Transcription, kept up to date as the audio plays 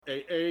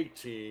A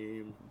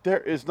team. There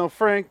is no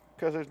Frank,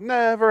 because there's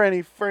never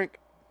any Frank.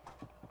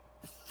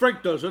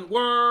 Frank doesn't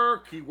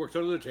work. He works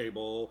under the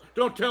table.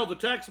 Don't tell the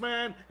tax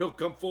man. He'll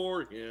come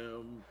for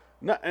him.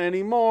 Not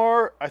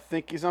anymore. I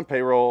think he's on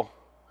payroll.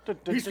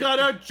 He's got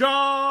a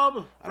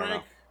job.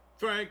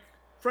 Frank.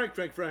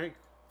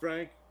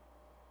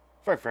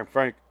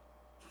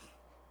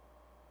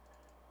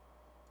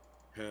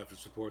 Have to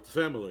support the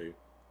family.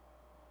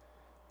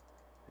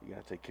 You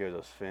gotta take care of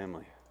those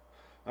family.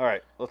 All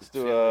right, let's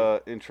do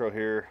a intro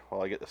here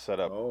while I get the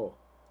setup. Oh.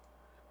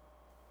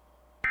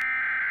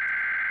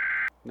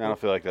 No, I don't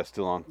feel like that's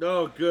too long.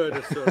 No, good.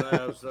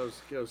 I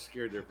was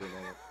scared there for a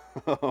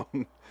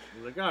moment.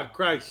 Like, oh,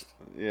 Christ.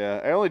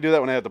 Yeah, I only do that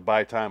when I have to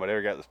buy time, but I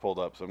never got this pulled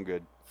up, so I'm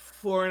good.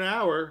 For an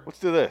hour. Let's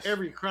do this.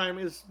 Every crime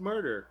is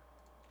murder.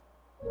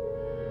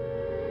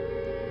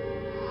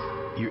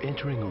 You're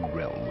entering a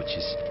realm which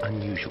is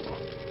unusual.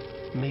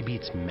 Maybe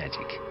it's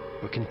magic,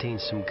 or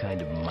contains some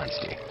kind of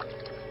monster.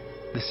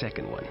 The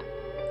second one.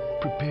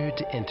 Prepare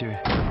to enter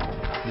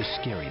the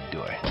scary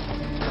door.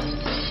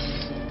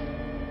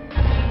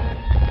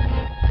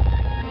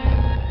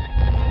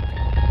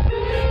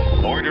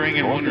 Bordering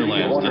in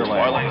Wonderland, the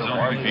Twilight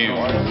Zone review.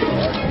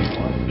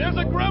 There's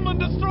a gremlin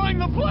destroying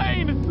the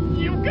plane!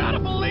 You've got to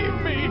believe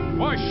me!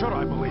 Why should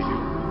I believe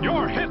you?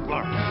 You're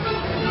Hitler!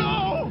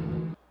 No!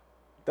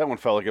 That one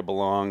felt like it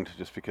belonged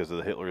just because of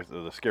the Hitler,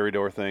 the scary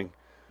door thing.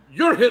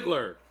 You're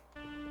Hitler!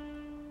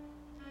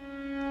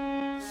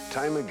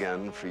 Time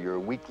again for your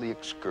weekly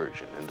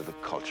excursion into the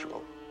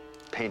cultural.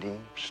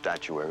 Painting,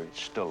 statuary,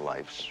 still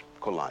lifes,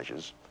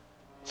 collages,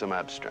 some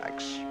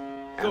abstracts,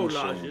 and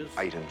some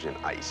items in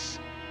ice.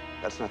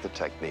 That's not the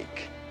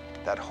technique.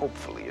 That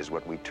hopefully is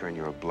what we turn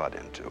your blood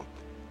into.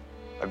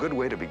 A good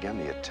way to begin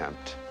the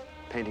attempt,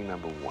 painting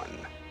number 1.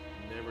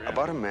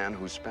 About a man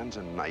who spends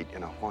a night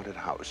in a haunted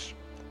house.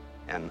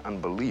 An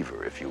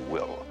unbeliever, if you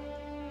will,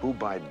 who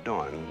by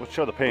dawn Let's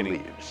show the painting.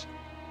 believes.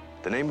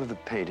 The name of the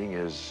painting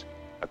is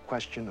A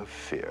Question of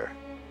Fear.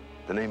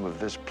 The name of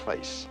this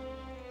place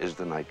is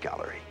the Night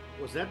Gallery.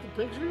 Was that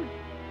the picture?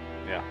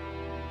 Yeah.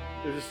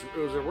 It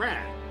was a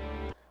rat.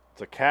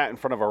 It's a cat in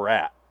front of a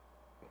rat.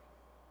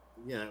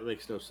 Yeah, it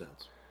makes no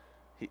sense.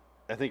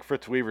 I think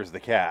Fritz Weaver's the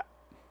cat.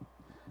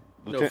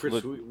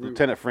 Lieutenant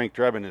Lieutenant Frank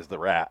Drebin is the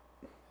rat.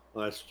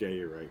 Well, that's Jay,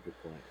 you're right.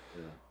 Good point.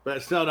 Yeah.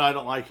 But still, no, I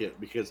don't like it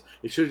because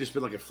it should have just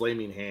been like a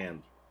flaming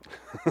hand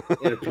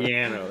and a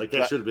piano. Like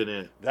that should have been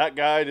it. That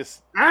guy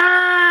just...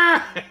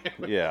 Ah!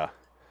 Yeah.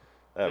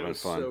 That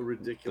was fun. So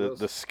ridiculous.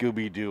 The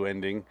Scooby-Doo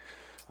ending.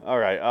 All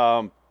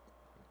right.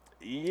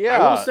 Yeah.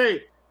 I will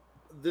say,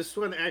 this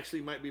one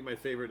actually might be my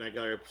favorite Night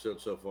Gallery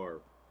episode so far.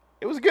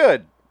 It was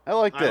good. I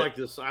liked it.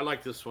 I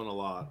like this one a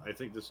lot. I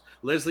think this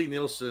Leslie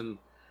Nielsen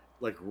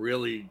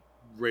really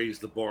raised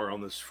the bar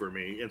on this for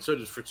me, and so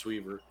did Fritz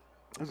Weaver.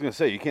 I was gonna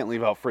say you can't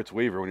leave out Fritz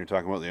Weaver when you're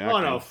talking about the acting.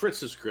 Oh no,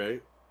 Fritz is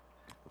great.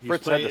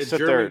 Fritz He's playing had to a sit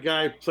German there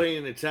guy playing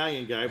an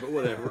Italian guy, but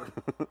whatever.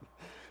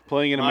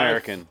 Playing an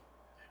American.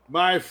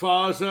 My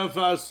father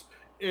was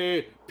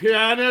a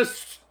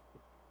pianist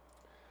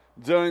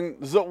During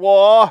the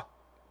war.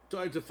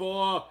 during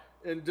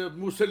in the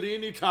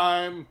Mussolini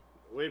time.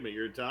 Wait a minute,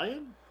 you're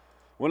Italian?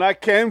 When I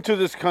came to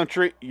this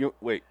country,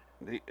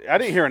 I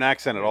didn't hear an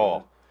accent at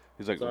all.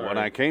 He's like, Sorry. when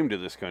I came to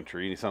this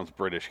country, and he sounds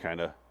British,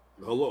 kind of.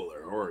 Hello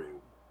there, how are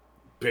you?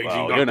 Paging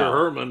Well, Dr. you know.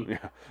 Herman.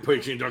 Yeah.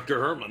 Paging Dr.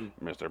 Herman.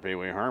 Mr. Pee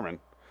Wee Herman.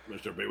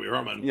 Mr. Pee Wee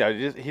Herman. Yeah,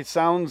 he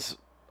sounds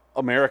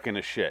American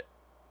as shit.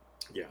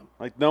 Yeah.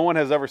 Like, no one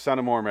has ever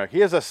sounded more American.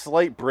 He has a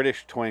slight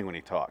British twang when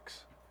he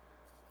talks.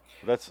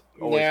 That's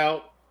always...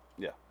 Now,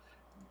 yeah.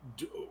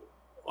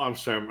 I'm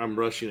sorry, I'm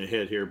rushing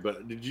ahead here,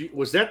 but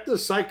was that the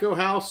Psycho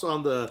house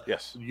on the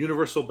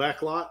Universal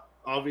backlot?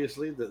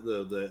 Obviously,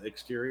 the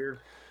exterior.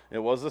 It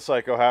was the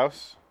Psycho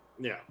house.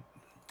 Yeah.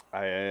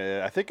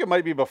 I think it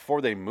might be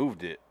before they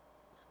moved it,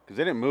 because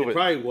they didn't move it. It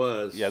probably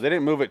was. Yeah, they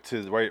didn't move it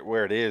to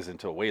where it is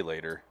until way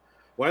later.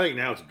 Well, I think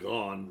now it's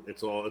gone.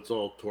 It's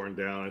all torn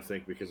down. I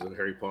think because of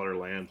Harry Potter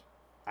land.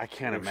 I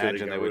can't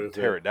imagine they would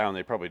tear it down.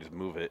 They probably just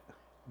move it.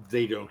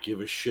 They don't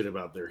give a shit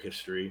about their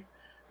history.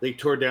 They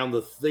tore down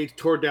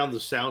the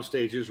sound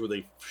stages where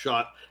they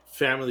shot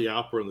Family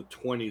Opera in the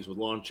 20s with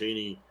Lon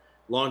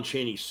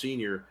Chaney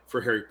Sr. for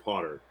Harry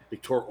Potter. They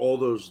tore all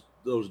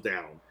those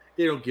down.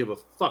 They don't give a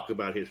fuck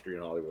about history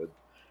in Hollywood.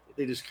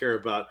 They just care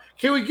about,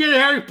 can we get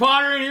Harry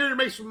Potter in here to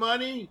make some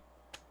money?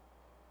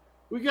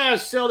 We gotta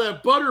sell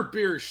that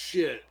butterbeer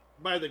shit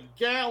by the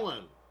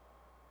gallon.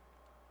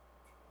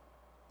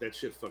 That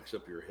shit fucks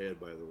up your head,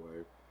 by the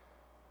way.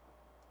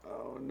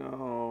 Oh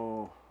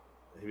no.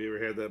 Have you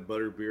ever had that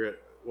butterbeer at...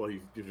 Well,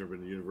 you've never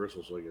been to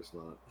Universal, so I guess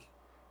not.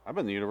 I've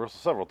been to Universal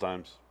several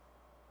times.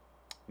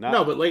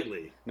 No, but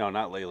lately. No,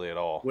 not lately at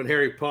all. When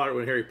Harry Potter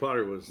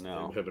was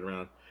have been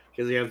around,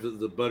 because they have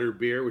the butter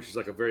beer, which is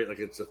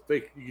it's a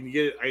fake. You can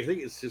get it. I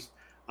think it's just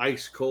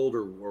ice cold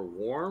or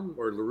warm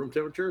or room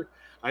temperature.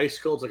 Ice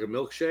cold's like a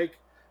milkshake,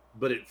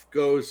 but it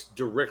goes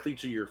directly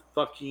to your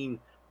fucking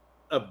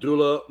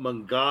Abdullah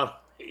Mangata.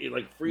 It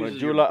freezes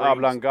Medulla your brains.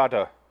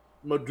 oblongata.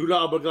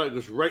 medulla oblongata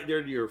goes right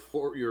there to your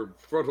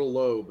frontal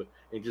lobe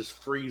and just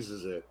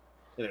freezes it,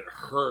 and it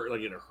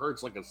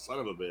hurts like a son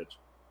of a bitch.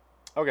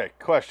 Okay,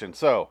 question.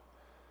 So,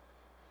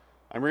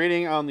 I'm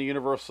reading on the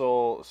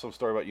Universal, some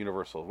story about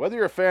Universal. Whether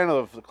you're a fan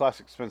of the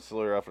classic suspense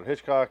thriller Alfred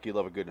Hitchcock, you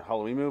love a good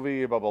Halloween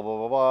movie, blah, blah, blah,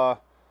 blah, blah,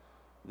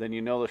 then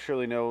you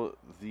surely know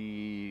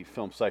the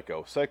film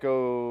Psycho.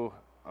 Psycho,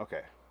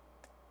 okay.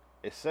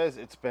 It says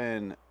it's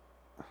been...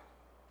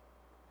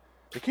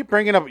 They keep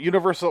bringing up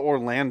Universal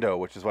Orlando,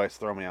 which is why it's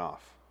throwing me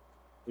off.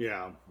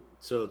 Yeah,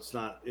 so it's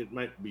not... It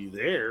might be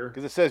there.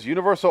 Because it says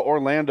Universal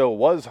Orlando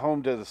was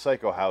home to the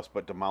Psycho house,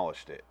 but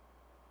demolished it.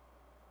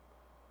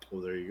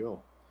 Well, there you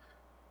go.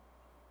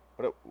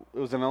 But it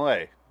was in L.A.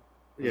 It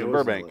was in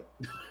was Burbank.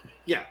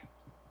 Yeah.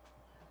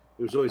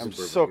 It was always in I'm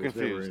Burbank. so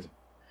confused.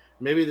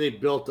 Maybe they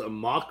built a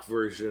mock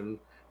version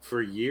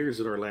for years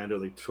in Orlando.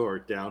 They tore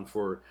it down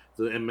for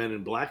the Men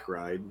in Black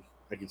ride.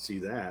 I could see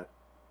that.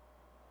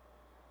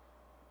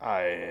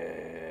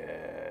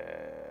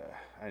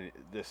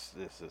 This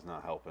is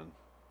not helping.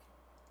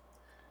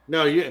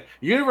 No,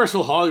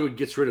 Universal Hollywood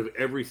gets rid of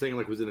everything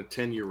like within a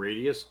 10-year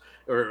radius,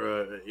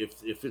 or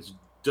if it's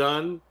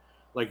done,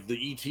 like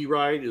the ET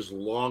ride is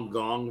long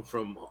gone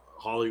from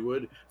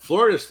Hollywood.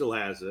 Florida still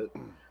has it.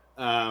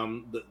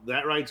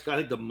 That ride's got, I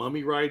think the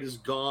Mummy ride is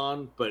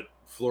gone, but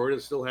Florida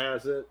still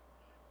has it.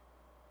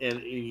 And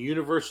in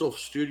Universal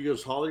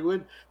Studios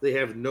Hollywood, they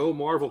have no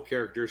Marvel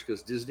characters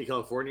because Disney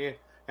California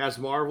has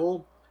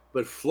Marvel,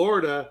 but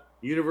Florida,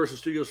 Universal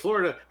Studios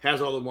Florida,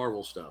 has all the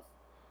Marvel stuff.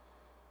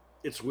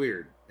 It's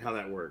weird how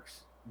that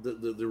works.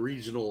 The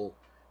regional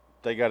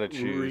they got to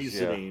choose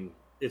reasoning. Yeah.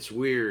 It's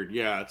weird.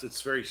 Yeah,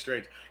 it's very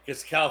strange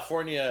because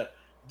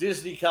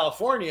Disney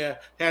California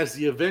has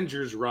the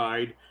Avengers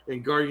ride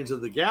and Guardians of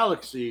the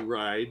Galaxy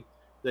ride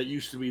that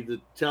used to be the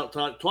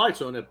Twilight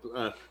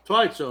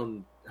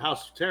Zone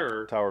House of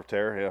Terror. Tower of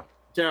Terror, yeah.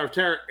 Tower of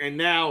Terror, and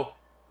now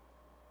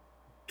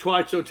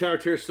Twilight Zone Tower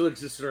of Terror still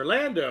exists in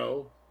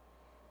Orlando,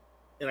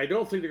 and I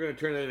don't think they're going to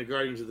turn that into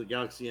Guardians of the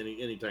Galaxy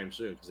anytime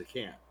soon because they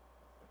can't.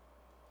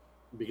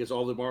 Because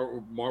all the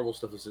Marvel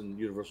stuff is in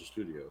Universal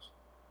Studios.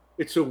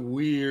 It's a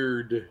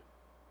weird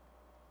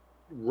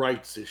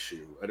rights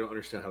issue. I don't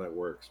understand how that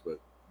works, but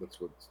that's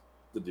what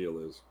the deal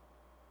is.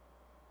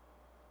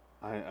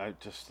 I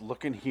just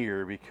looking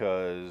here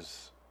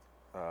because,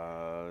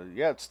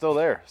 it's still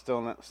there, still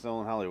in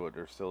Hollywood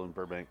or still in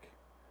Burbank.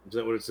 Is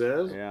that what it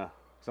says? Yeah,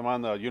 because I'm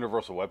on the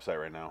Universal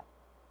website right now.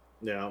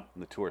 Yeah.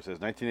 And the tour says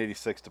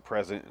 1986 to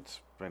present.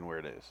 It's been where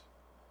it is.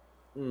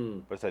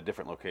 But it's at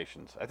different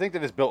locations. I think they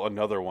just built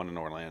another one in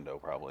Orlando,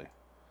 probably.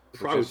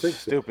 Which is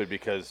stupid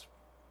because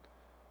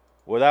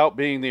without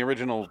being the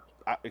original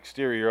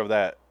exterior of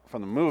that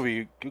from the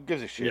movie, who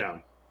gives a shit? Yeah.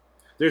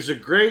 There's a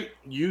great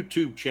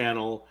YouTube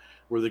channel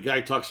where the guy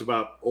talks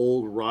about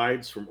old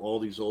rides from all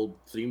these old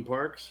theme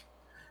parks.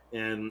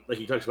 And like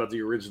he talks about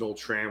the original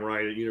tram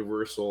ride at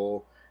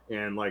Universal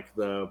and like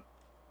the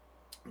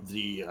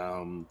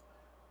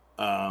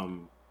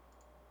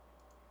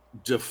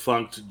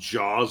defunct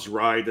Jaws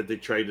ride that they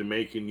tried to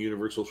make in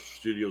Universal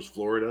Studios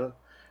Florida,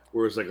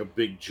 where it's like a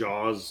big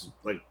Jaws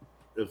like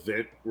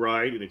event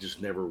ride, and it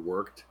just never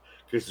worked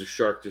because the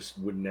shark just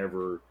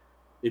the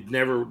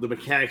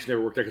mechanics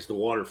never worked out because the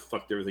water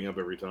fucked everything up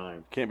every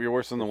time. Can't be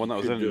worse than the one that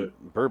was in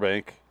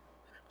Burbank.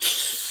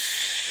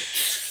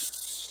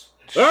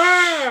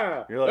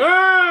 You're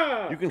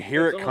like, you can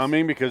hear it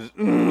coming because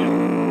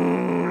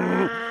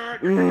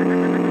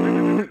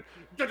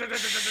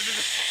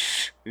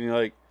and you're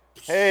like,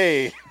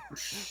 hey.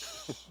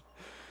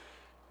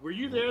 Were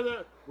you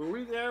there? Were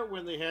we there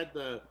when they had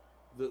the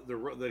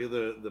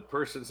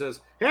person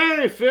says,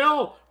 "Hey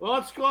Phil, well,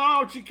 let's go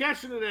out. What you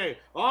catching today?"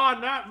 "Oh,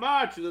 not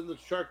much." And then the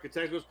shark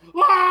attacks, goes,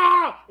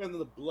 "Ah!" And then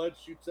the blood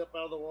shoots up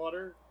out of the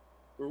water.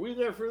 Were we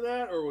there for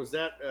that, or was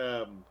that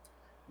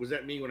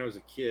me when I was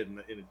a kid?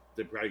 And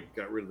they probably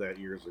got rid of that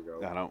years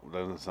ago.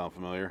 Doesn't sound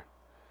familiar.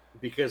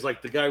 Because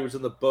like the guy was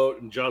in the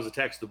boat and Jaws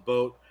attacks the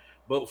boat.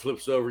 Boat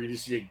flips over, you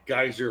just see a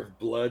geyser of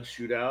blood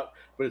shoot out,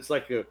 but it's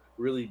like a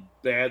really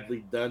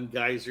badly done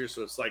geyser,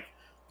 so it's like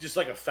just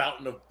like a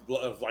fountain of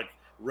blood, of like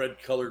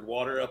red colored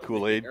water up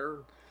Kool-Aid. in the air.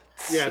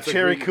 Yeah, it's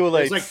cherry like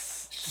Kool-Aid. It's like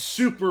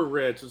super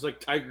red, so it's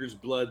like tiger's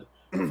blood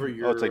for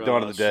your it's like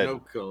Dawn of the Dead.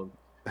 snow cone.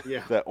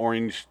 Yeah, that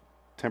orange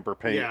temper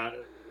paint. Yeah,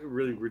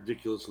 really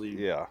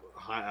ridiculously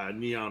high,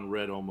 neon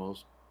red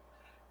almost.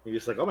 And you're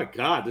just like, oh my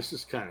god, this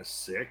is kind of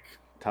sick.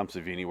 Tom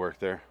Savini worked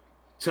there.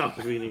 Tom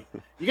Savini,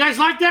 you guys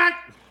like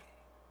that?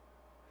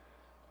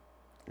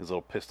 His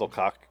little pistol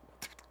cock.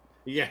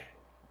 Yeah.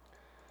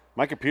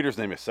 My computer's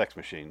name is Sex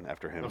Machine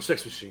after him. Oh,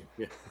 Sex Machine.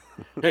 Yeah.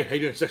 Hey, how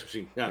you doing, Sex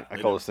Machine? Yeah, I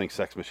call this thing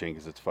Sex Machine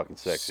because it's fucking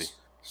sexy.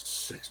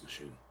 Sex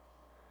Machine.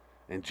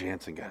 And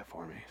Jansen got it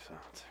for me, so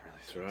it's really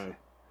sexy. That's right.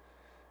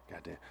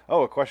 Goddamn.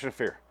 Oh, A Question of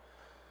Fear.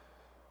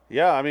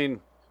 Yeah, I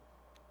mean...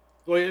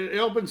 Well, it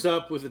opens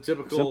up with a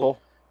typical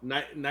simple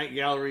night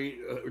gallery,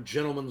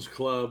 gentleman's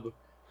club,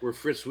 where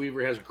Fritz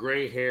Weaver has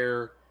gray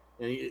hair,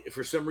 and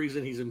for some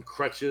reason he's in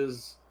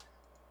crutches.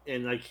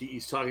 And like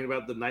he's talking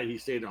about the night he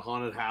stayed in a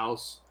haunted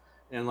house,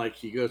 and like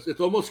he goes, "It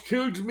almost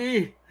killed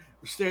me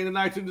staying the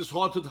night in this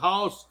haunted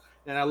house."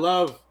 And I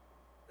love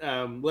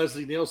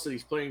Leslie Nielsen.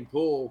 He's playing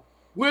pool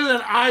with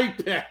an eye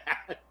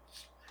patch,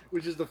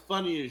 which is the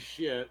funniest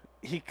shit.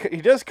 He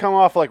does come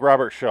off like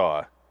Robert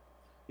Shaw.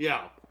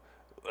 Yeah.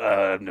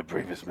 I'm the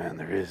bravest man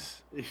there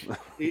is.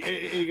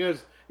 He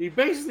goes. He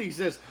basically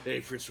says,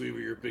 "Hey, Fritz Weaver,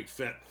 you're a big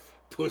fat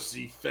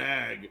pussy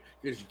fag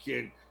because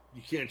you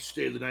can't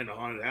stay the night in a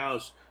haunted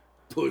house,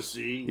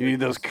 pussy. You need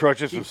those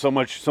crutches from so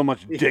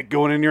much dick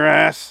going in your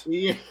ass.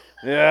 Yeah,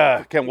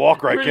 yeah, can't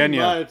walk right, can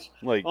you?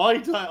 Like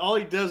all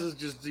he does is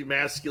just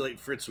demasculate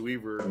Fritz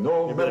Weaver.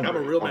 No, like, I'm a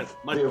real man.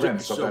 My dick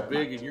is so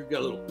big, and you've got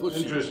a little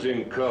pussy."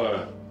 Interesting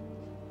color.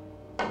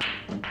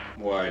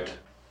 White.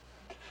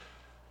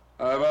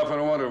 I've often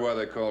wondered why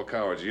they call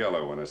cowards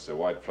yellow when it's the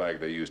white flag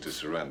they use to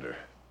surrender.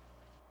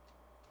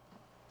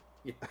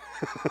 Yeah.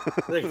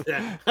 Like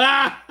that.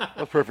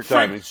 That's perfect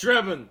timing.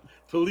 Frank Drebin,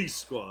 Police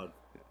Squad.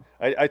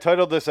 I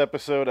titled this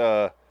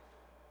episode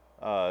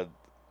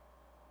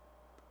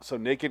so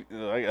Naked.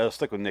 I'll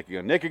stick with Naked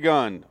Gun. Naked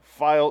Gun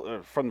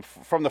file from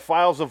the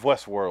files of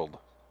Westworld.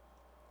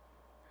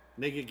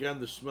 Naked Gun,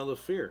 The Smell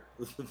of Fear.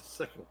 This is the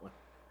second one.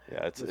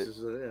 Yeah,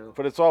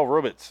 but it's all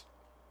robots.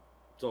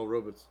 It's all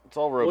robots. It's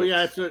all robots. Well,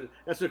 yeah,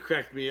 that's what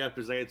cracked me up.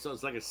 Is like it's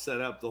like a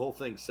setup. The whole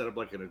thing's set up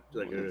like it's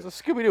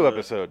a Scooby-Doo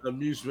episode.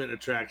 Amusement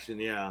attraction,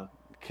 yeah.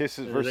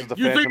 Kisses versus the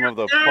Phantom of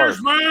the Park.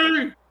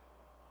 Me?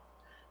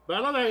 But I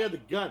love how he had the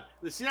gun.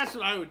 See, that's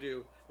what I would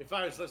do if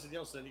I was Leslie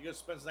Nielsen. He goes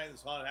spends the night in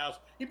this haunted house.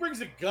 He brings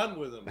a gun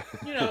with him,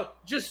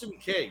 just in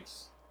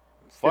case.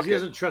 Because he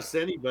doesn't trust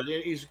anybody.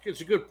 And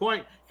it's a good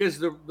point because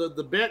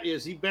the bet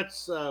is he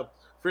bets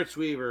Fritz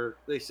Weaver.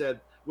 They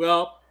said,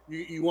 well,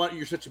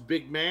 you're such a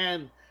big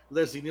man,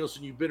 Leslie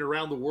Nielsen, you've been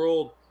around the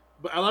world.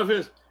 But I love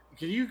his.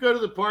 Can you go to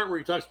the part where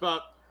he talks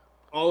about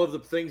all of the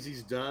things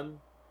he's done?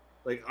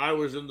 Like, I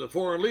was in the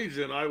Foreign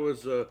Legion. I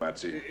was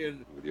Patsy,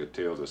 with your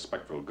tales of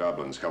spectral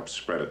goblins, help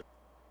spread it.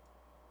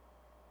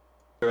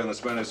 In the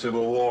Spanish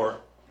Civil War,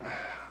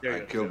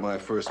 I killed my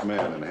first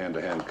man in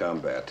hand-to-hand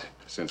combat.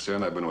 Since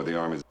then, I've been with the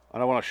armies. I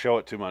don't want to show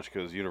it too much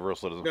because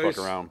Universal doesn't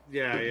fuck around.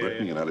 Yeah,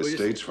 Britain, United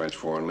States, French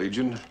Foreign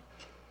Legion.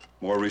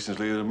 More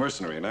recently, the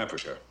mercenary in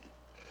Africa.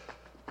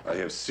 I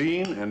have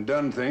seen and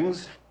done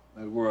things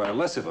that were I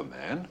less of a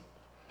man,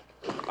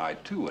 I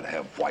too would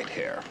have white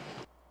hair.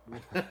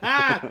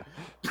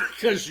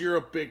 Because you're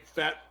a big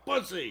fat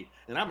pussy,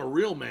 and I'm a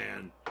real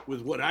man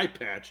with what eye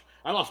patch.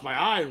 I lost my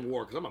eye in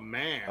war because I'm a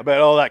man. I bet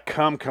all that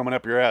cum coming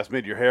up your ass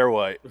made your hair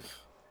white.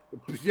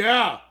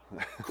 Yeah,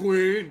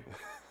 queen.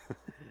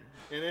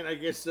 And then I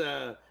guess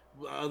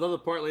another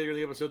part later in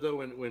the episode, though,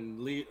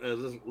 when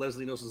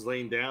Leslie Nielsen's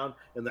laying down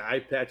and the eye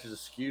patch is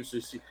askew, so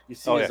you see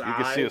his eye. You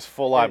can see his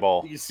full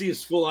eyeball. You can see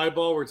his full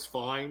eyeball where it's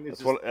fine.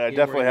 It's I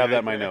definitely have that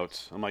in my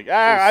notes. I'm like,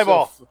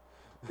 eyeball.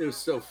 It was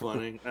so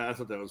funny. I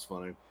thought that was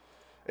funny.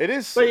 It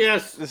is. But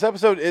yes, this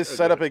episode is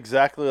set up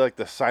exactly like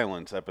the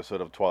Silence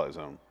episode of Twilight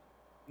Zone.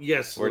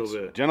 Yes, a little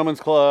bit. Gentleman's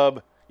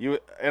Club.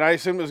 And I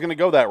assumed it was going to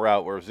go that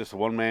route, where it's just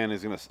one man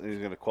is going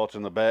to quelch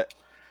in the bet.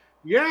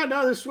 Yeah,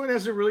 no, this one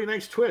has a really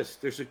nice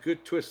twist. There's a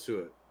good twist to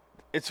it.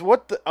 It's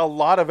what a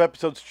lot of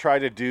episodes try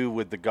to do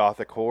with the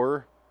gothic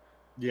horror.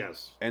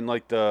 Yes, and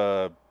like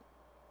the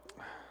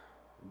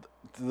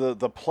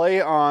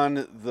play on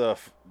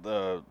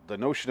the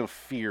notion of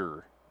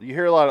fear. You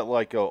hear a lot of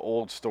like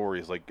old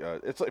stories, like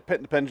it's like Pit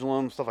and the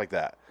Pendulum, stuff like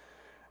that.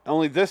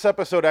 Only this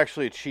episode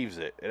actually achieves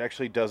it. It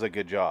actually does a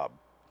good job.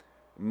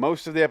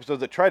 Most of the episodes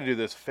that try to do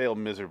this fail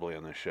miserably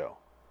on this show.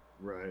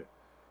 Right.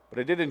 But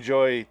I did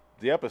enjoy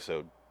the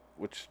episode,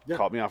 which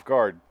caught me off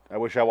guard. I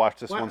wish I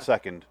watched this one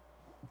second.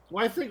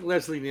 Well, I think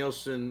Leslie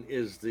Nielsen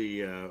is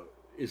the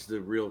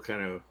real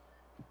kind of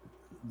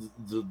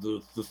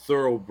the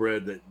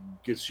thoroughbred that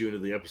gets you into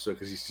the episode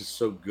because he's just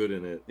so good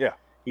in it. Yeah.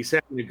 He's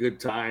having a good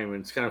time,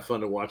 and it's kind of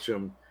fun to watch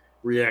him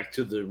react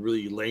to the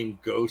really lame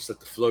ghost at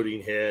the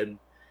floating head,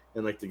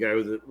 and like the guy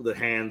with the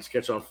hands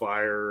catch on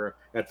fire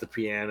at the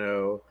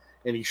piano,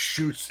 and he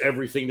shoots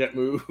everything that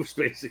moves,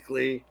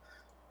 basically.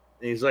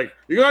 And he's like,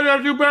 "You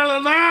gotta do better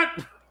than that!"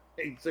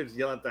 And he starts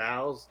yelling at the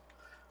house.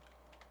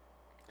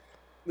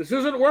 "This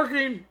isn't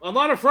working. I'm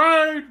not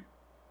afraid."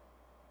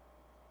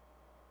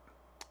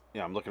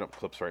 Yeah, I'm looking up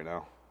clips right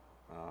now.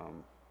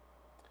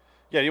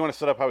 Yeah, you want to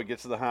set up how he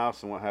gets to the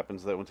house and what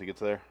happens once he gets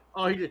there?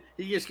 Oh, he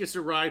just gets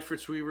a ride.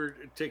 Fritz Weaver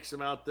takes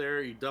him out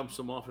there. He dumps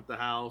him off at the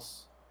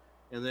house,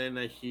 and then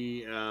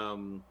he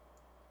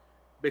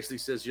basically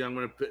says, "Yeah, I'm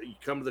going to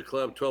come to the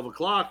club 12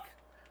 o'clock,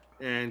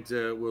 and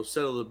we'll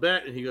settle the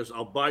bet." And he goes,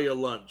 "I'll buy you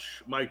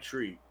lunch, my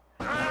treat."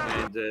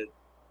 And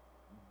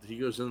he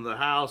goes into the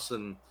house,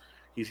 and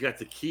he's got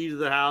the key to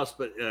the house,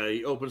 but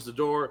he opens the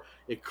door.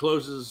 It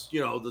closes.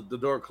 The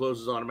door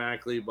closes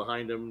automatically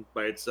behind him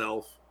by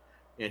itself.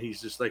 And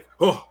he's just like,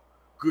 "Oh,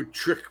 good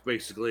trick,"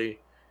 basically.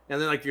 And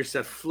then, like, there's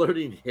that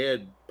floating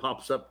head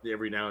pops up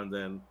every now and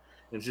then. And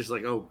it's just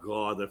like, oh,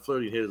 God, that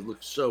floating head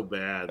looks so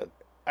bad.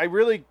 I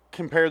really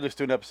compare this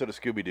to an episode of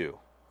Scooby-Doo.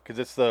 Because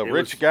it's the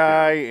rich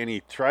guy, and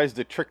he tries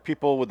to trick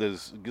people with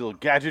his little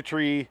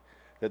gadgetry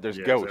that there's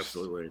ghosts.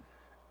 Absolutely.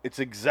 It's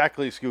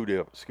exactly a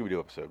Scooby-Doo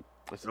episode.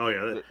 Oh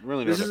yeah,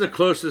 really. This is the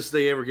closest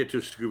they ever get to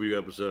a Scooby-Doo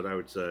episode, I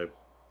would say.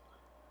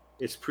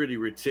 It's pretty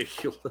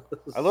ridiculous.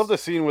 I love the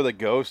scene where the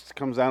ghost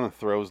comes down and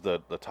throws the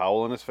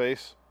towel in his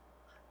face.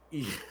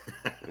 Yeah.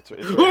 It's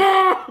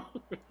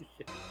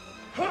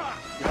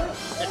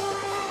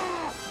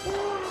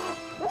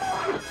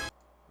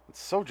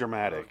so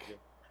dramatic. Okay.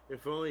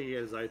 If only he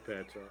has eye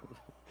patch on.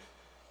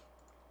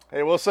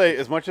 Hey, we'll say,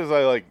 as much as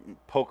I like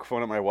poke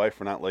fun at my wife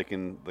for not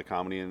liking the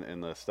comedy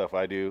and the stuff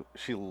I do,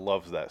 she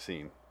loves that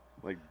scene.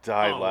 Like,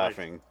 died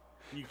laughing.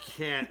 You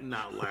can't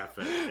not laugh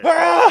at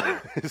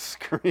it.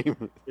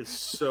 Scream. It's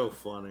so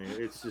funny.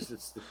 It's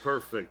the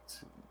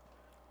perfect.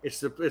 It's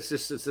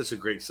just a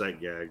great sight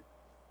gag.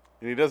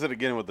 And he does it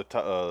again with the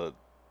so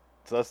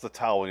that's the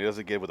towel, and he does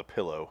it again with a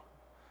pillow.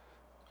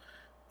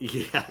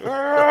 Yeah.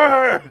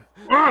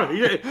 I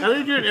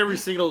think you're in every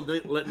single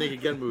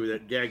Naked Gun movie.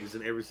 That gag is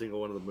in every single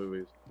one of the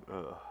movies.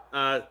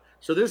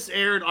 So this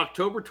aired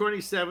October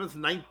 27th,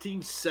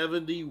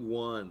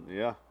 1971.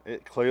 Yeah,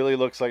 it clearly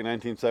looks like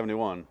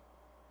 1971.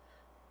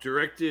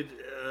 Directed,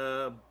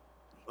 I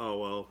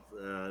don't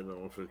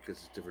know if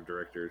because it's different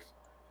directors.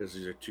 Because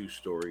these are two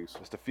stories.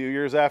 Just a few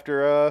years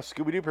after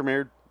Scooby-Doo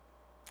premiered.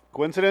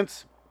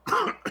 Coincidence?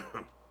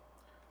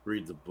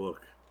 Read the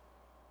book.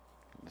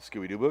 The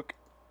Scooby-Doo book?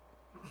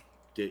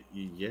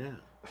 Yeah.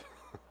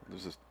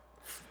 There's this...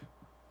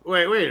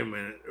 Wait a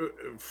minute.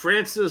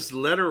 Francis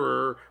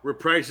Lederer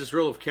reprised his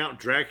role of Count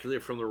Dracula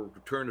from The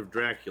Return of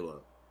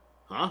Dracula.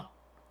 Huh?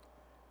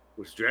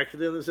 Was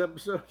Dracula in this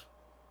episode?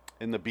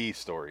 In the B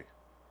story.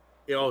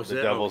 Oh, the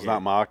Devil's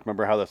Not Mocked.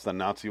 Remember how that's the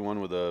Nazi one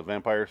with the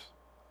vampires?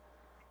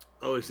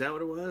 Oh, is that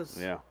what it was?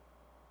 Yeah.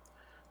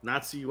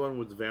 Nazi one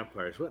with the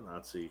vampires. What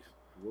Nazis?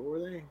 What were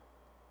they?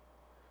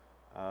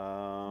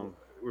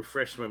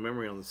 Refresh my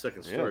memory on the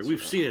second story.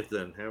 We've seen it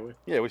then, have we?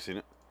 Yeah, we've seen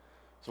it.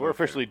 So we're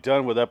officially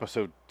done with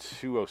episode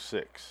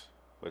 206.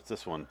 What's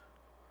this one?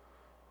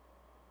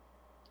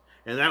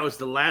 And that was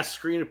the last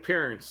screen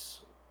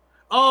appearance.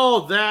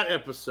 Oh, that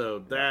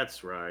episode.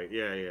 That's right.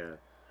 Yeah.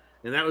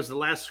 And that was the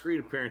last screen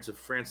appearance of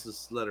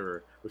Francis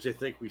Lederer, which I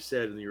think we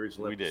said in the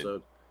original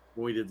episode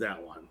when we did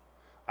that one.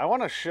 I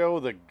want to show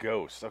the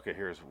ghost. Okay,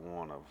 here's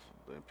one of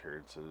the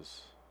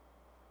appearances.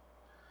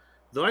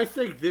 Though I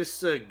think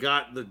this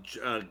got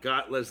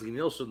Leslie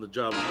Nielsen the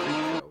job of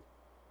Creepshow.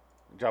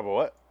 Job of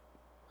what?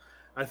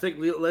 I think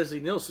Leslie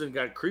Nielsen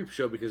got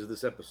Creepshow because of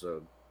this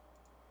episode.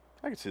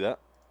 I can see that.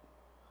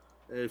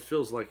 It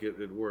feels like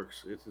it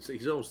works.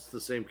 He's almost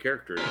the same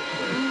character.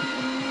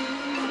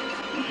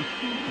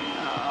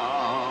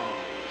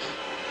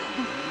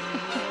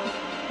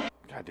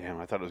 God damn,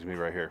 I thought it was going to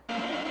be right here.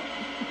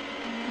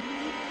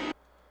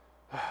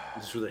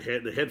 This is where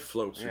the head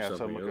floats or something. Yeah, that's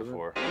what I'm looking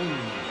for.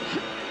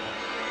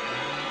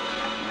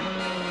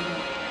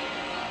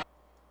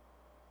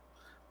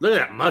 Look at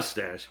that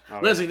mustache. Oh,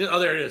 Leslie,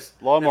 there it is.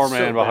 Lawnmower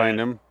Man behind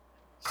him.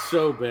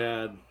 So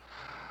bad.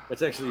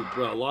 That's actually,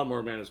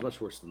 Lawnmower Man is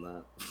much worse than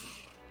that.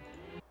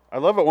 I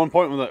love at one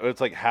point when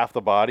it's like half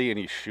the body and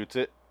he shoots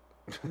it.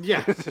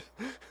 Yeah.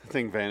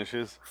 Thing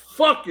vanishes.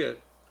 Fuck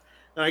it.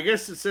 And I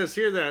guess it says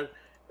here that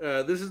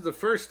this is the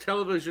first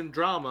television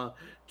drama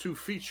to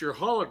feature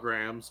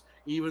holograms,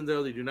 even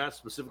though they do not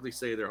specifically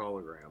say they're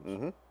holograms.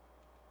 Mm-hmm.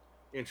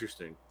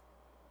 Interesting.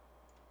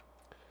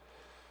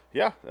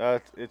 Yeah,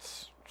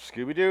 it's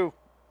Scooby-Doo.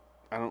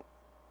 I don't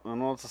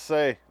know what to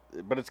say,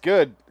 but it's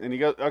good. And he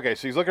goes, okay,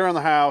 so he's looking around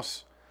the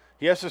house.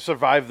 He has to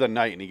survive the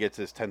night, and he gets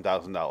his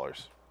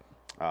 $10,000.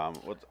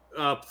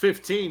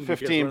 15.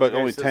 15, but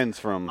only 10's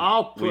from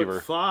I'll put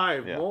Weaver.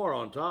 5 more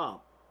on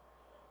top.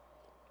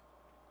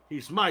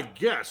 He's my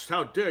guest.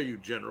 How dare you,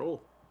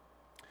 General?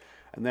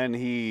 And then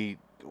he,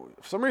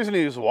 for some reason,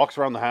 he just walks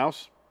around the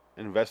house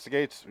and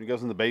investigates. He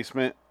goes in the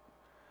basement.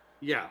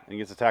 Yeah. And he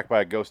gets attacked by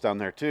a ghost down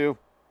there, too.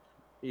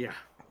 Yeah.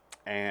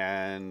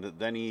 And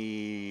then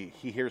he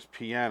hears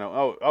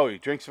piano. Oh, he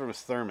drinks from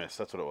his thermos.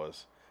 That's what it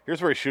was.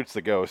 Here's where he shoots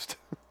the ghost.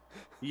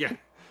 Yeah.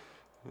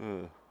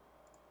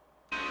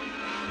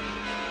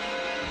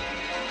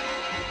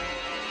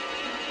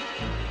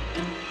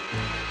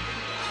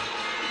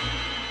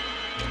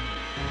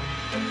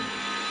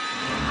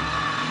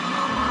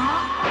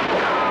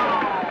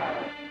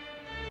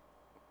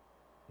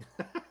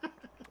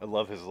 I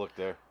love his look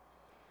there.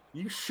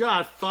 You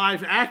shot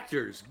 5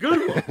 actors.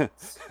 Good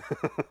ones.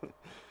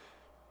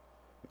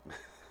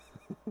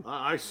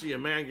 I see a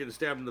man getting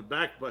stabbed in the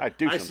back, but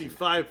I see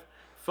five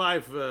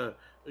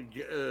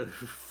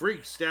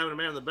freaks stabbing a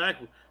man in the back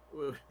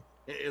in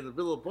the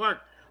middle of the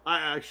park.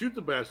 I shoot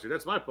the bastard.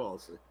 That's my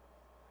policy.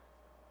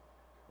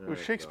 It was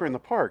Shakespeare in the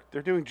Park.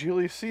 They're doing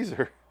Julius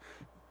Caesar.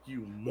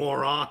 You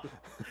moron.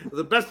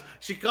 The best.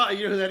 You know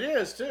who that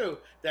is, too.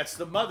 That's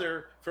the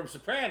mother from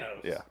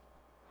Sopranos. Yeah.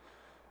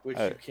 Which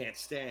you can't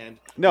stand.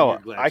 No,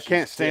 I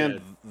can't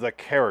stand the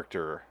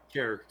character.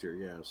 Character,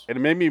 yes. And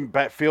it made me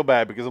feel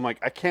bad because I'm like,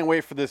 I can't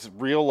wait for this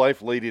real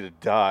life lady to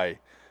die.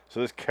 So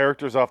this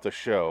character's off the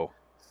show.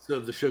 So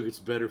the show gets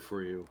better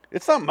for you.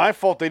 It's not my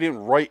fault they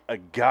didn't write a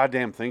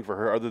goddamn thing for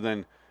her other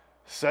than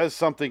says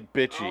something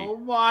bitchy. Oh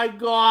my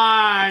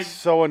God! It's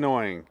so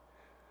annoying.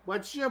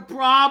 What's your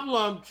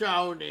problem,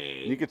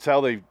 Tony? You could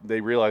tell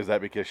they realized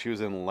that because she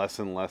was in less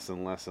and less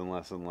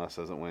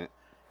as it went.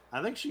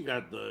 I think she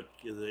got the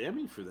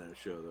Emmy for that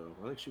show, though.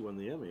 I think she won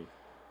the Emmy.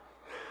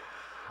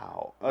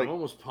 How? I'm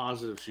almost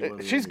positive she won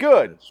the She's Emmy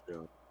good. for that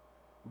show.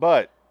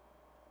 But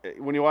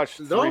when you watch...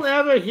 Don't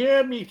ever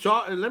hear me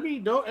talk...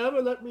 Don't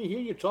ever let me hear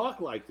you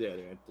talk like that,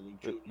 Anthony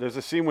Jr. There's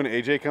a scene when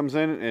AJ comes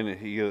in, and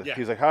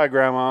he's like, "Hi,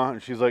 Grandma,"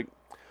 and she's like,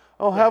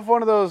 "Oh, have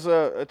one of those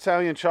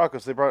Italian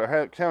chocolates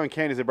Italian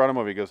candies they brought him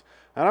over." He goes,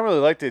 "I don't really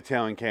like the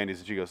Italian candies."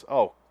 And she goes,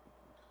 "Oh,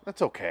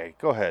 that's okay.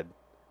 Go ahead."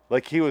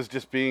 Like he was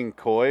just being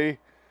coy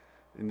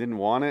and didn't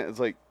want it. It's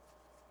like,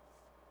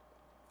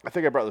 I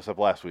think I brought this up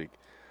last week,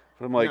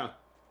 but I'm like,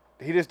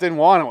 he just didn't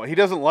want it. He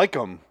doesn't like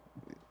them.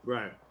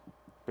 Right.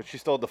 But she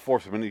still had to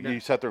force him, and he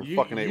sat there and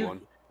fucking ate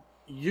one.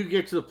 You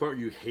get to the part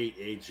you hate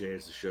AJ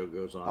as the show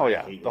goes on. Oh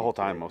yeah, the whole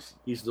time.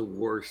 He's the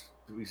worst.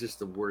 He's just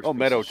the worst. Oh,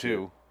 Meadow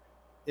too.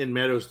 And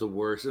Meadow's the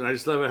worst. And I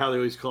just love it how they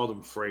always called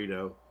him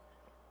Fredo.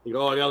 They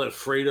go, "Oh, I gotta let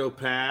Fredo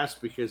pass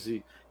because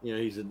he's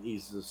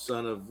the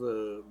son of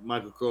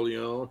Michael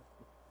Corleone."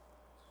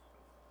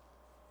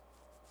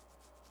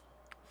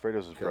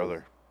 Fredo's his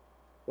brother.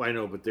 Well, I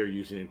know, but they're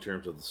using it in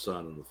terms of the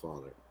Son and the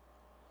Father.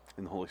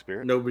 And the Holy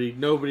Spirit?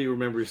 Nobody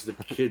remembers the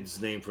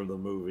kid's name from the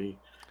movie.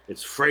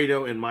 It's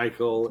Fredo and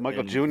Michael. It's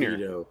Michael and Jr.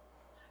 Vito.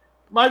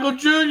 Michael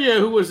Jr.,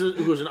 who was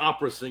an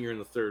opera singer in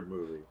the third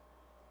movie.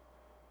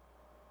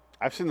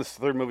 I've seen this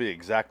third movie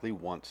exactly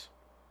once.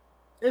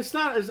 It's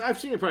not. I've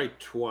seen it probably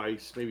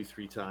twice, maybe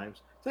 3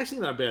 times. It's actually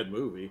not a bad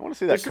movie. I want to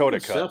see that Coda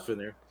cut. Stuff in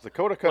there. Is the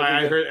Coda cut?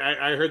 I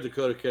heard the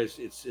Coda cut.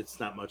 It's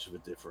not much of a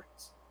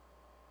difference.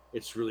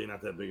 It's really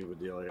not that big of a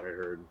deal. I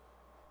heard.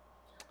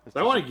 But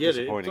I want to get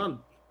it.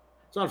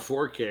 It's on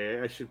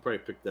 4K. I should probably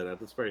pick that up.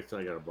 That's probably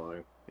something I gotta buy.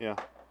 Yeah.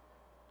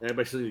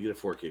 I still need to get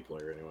a 4K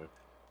player anyway.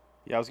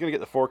 Yeah, I was gonna get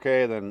the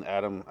 4K. Then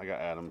I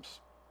got Adam's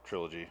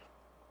trilogy.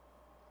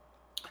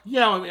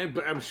 Yeah, I mean,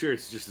 but I'm sure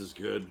it's just as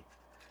good.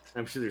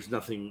 I'm sure there's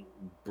nothing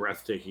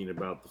breathtaking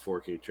about the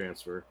 4K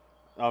transfer.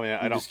 Oh yeah,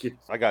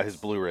 I got his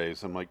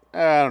Blu-rays. I'm like,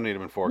 I don't need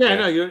them in 4K. Yeah,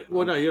 no, you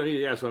don't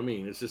need it. That's what I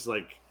mean. It's just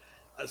like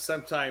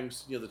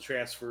sometimes the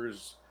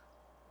transfers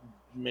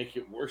make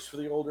it worse for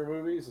the older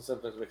movies, and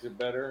sometimes it makes it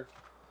better.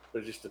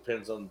 But it just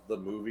depends on the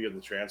movie and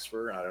the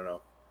transfer. I don't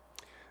know.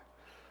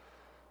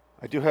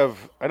 I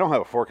don't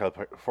have a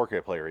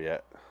 4K player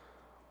yet,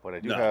 but I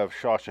do have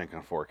Shawshank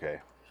on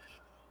 4K.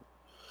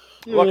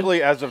 Yeah.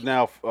 Luckily, as of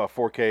now,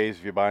 4Ks,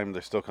 if you buy them,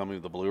 they're still coming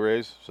with the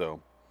Blu-rays.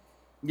 So,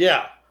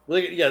 yeah,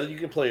 you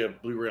can play a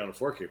Blu-ray on a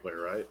 4K player,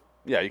 right?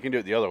 Yeah, you can do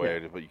it the other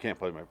way, but you can't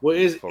play my. Well,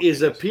 is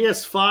a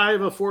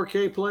PS5 a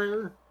 4K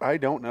player? I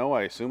don't know.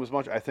 I assume as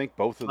much. I think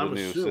both of the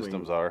new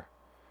systems are.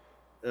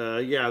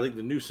 Yeah, I think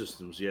the new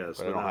systems, yes,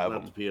 but I don't have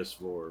not the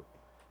PS4.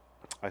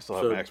 I still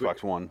have an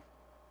Xbox One.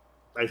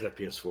 I have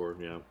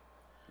PS4, yeah.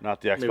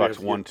 Not the Xbox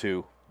One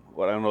 2.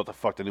 I don't know what the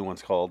fuck the new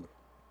one's called.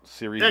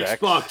 Series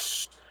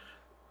Xbox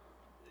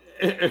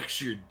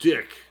X your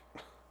dick.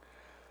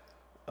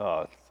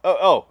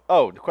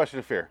 Question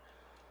of fear.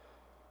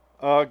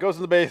 Goes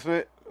in the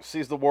basement,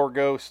 sees the war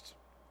ghost.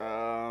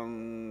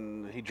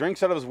 He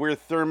drinks out of his weird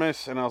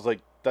thermos, and I was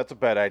like, that's a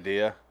bad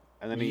idea.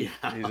 And then he's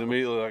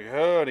immediately like,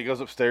 oh, and he goes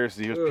upstairs,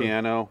 he hears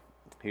piano.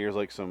 He hears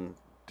like some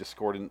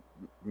discordant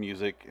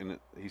music, and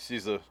he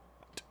sees a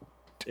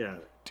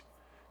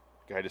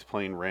guy just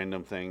playing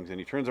random things, and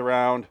he turns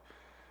around,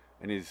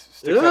 and he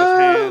sticks out his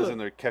hands,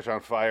 and they catch on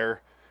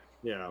fire.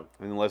 Yeah.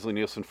 And then Leslie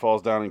Nielsen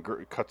falls down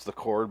and cuts the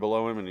cord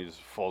below him, and he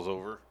just falls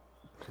over.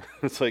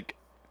 It's like,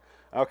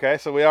 okay,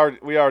 so we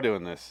are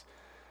doing this.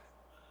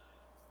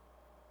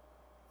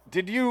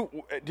 Did you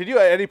at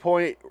any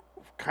point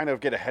kind of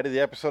get ahead of the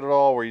episode at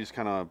all, or were you just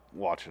kind of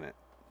watching it?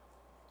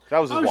 I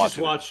was just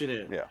watching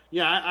it. Yeah.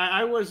 Yeah,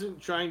 I wasn't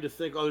trying to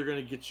think, they're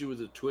going to get you with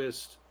a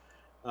twist.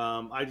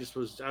 I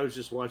was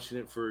just watching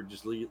it for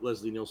just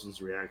Leslie Nielsen's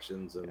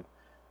reactions, and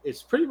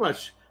it's pretty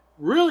much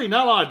really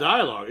not a lot of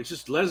dialogue. It's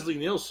just Leslie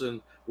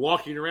Nielsen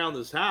walking around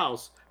this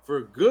house for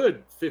a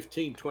good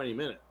 15, 20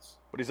 minutes.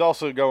 But he's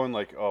also going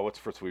like, oh, what's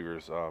Fritz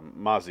Weaver's?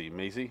 Maisie.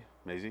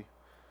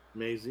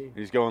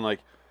 He's going like,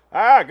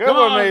 good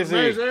one,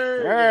 Maisie.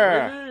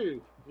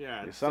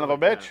 Yeah, you son of a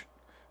bitch.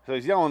 So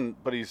he's yelling,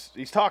 but he's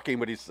talking,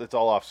 but it's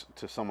all off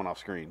to someone off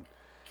screen.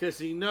 Because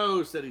he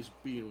knows that he's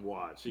being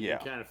watched. He can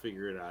kind of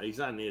figure it out. He's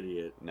not an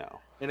idiot. No.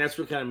 And that's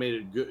what kind of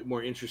made it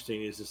more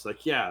interesting. Is just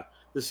like,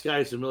 this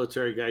guy's a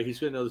military guy. He's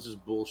going to know this is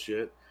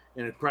bullshit.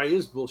 And it probably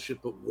is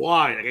bullshit, but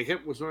why? Like, I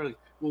was wondering,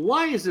 well,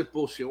 why is it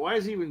bullshit? Why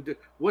is he even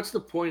what's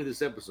the point of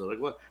this episode? Like,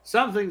 what?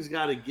 Something's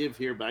got to give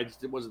here, but I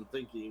just wasn't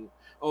thinking,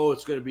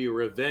 it's going to be a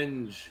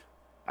revenge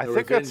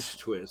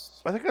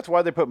twist. I think that's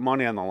why they put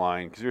money on the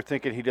line, because you're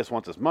thinking he just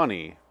wants his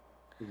money.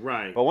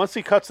 Right. But once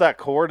he cuts that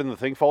cord and the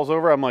thing falls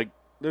over, I'm like,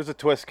 there's a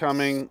twist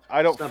coming.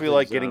 I don't feel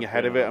like getting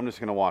ahead of it. I'm just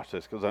going to watch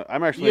this, because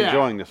I'm actually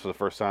enjoying this for the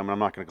first time, and I'm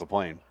not going to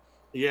complain.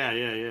 Yeah.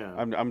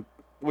 I'm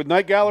with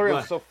Night Gallery,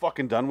 I'm so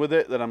fucking done with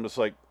it that I'm just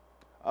like,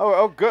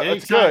 oh, good.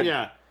 It's good.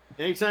 Yeah.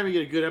 Anytime you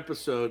get a good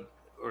episode,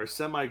 or a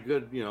semi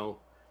good,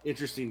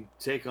 interesting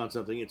take on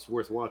something, it's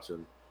worth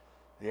watching.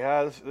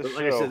 Yeah, this But show.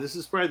 like I said, this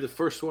is probably the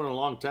first one in a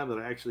long time that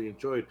I actually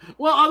enjoyed.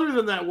 Well, other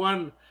than that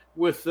one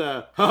with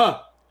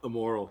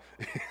Immoral.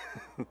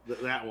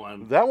 That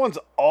one. That one's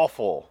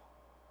awful,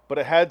 but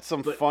it had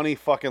some funny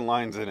fucking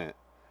lines in it.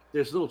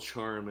 There's a little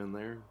charm in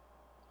there.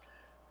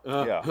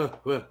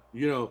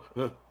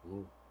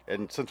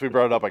 And since we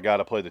brought it up, I got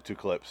to play the 2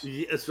 clips.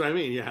 Yeah, that's what I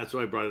mean. Yeah, that's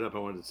why I brought it up. I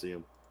wanted to see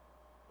him.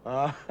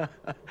 Wow.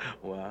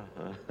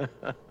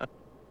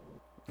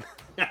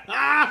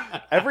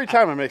 Every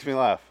time it makes me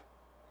laugh.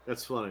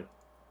 That's funny.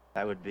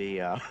 That would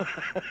be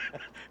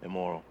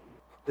immoral.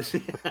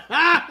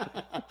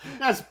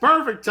 That's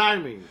perfect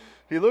timing.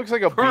 He looks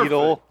like a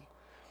beetle.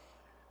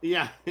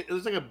 Yeah, it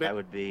looks like a. That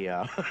would be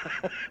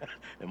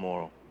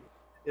immoral.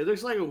 It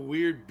looks like a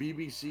weird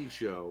BBC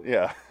show.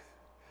 Yeah.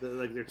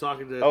 Like they're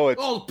talking to.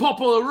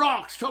 Top of the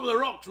rocks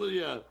with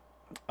you.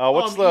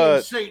 What's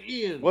Ian St.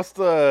 Ian. What's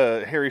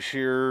the Harry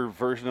Shearer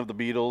version of the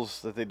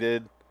Beatles that they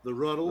did? The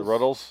Ruddles. The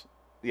Ruddles.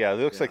 Yeah, it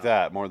looks like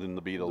that more than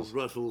the Beatles. The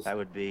Ruddles. That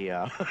would be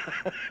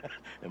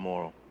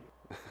immoral.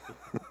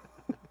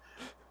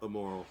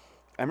 Immoral.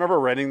 I remember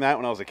renting that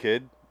when I was a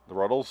kid, the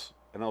Ruddles,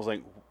 and I was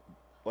like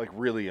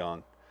really young,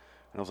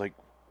 and I was like,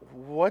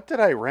 "What did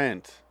I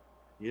rent?"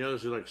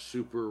 Those are like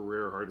super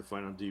rare, hard to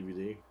find on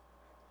DVD.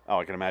 Oh,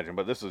 I can imagine,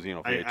 but this was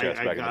VHS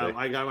back in the day.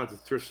 I got them at the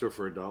thrift store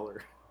for $1.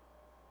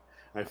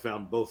 I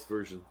found both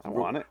versions. I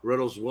want it.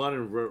 Ruddles 1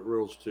 and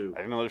Ruddles 2. I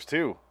didn't know there's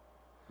 2.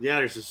 Yeah,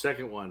 there's a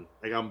second one.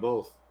 I got them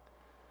both.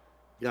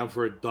 Got them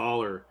for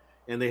 $1,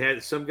 and they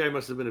had some guy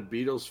must have been a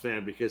Beatles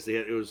fan because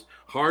it was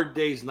Hard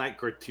Day's Night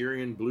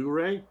Criterion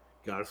Blu-ray.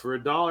 Got it for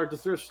 $1 at the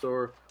thrift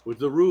store with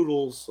the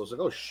Roodles. So I was like,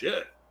 oh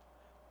shit,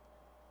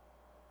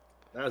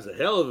 that was a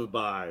hell of a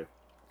buy.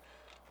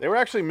 They were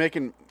actually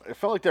making. It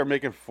felt like they were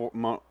making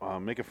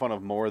fun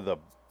of more of the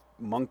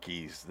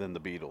Monkees than the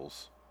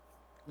Beatles.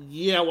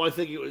 Yeah, well, I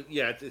think it was.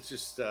 Yeah, it's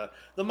just the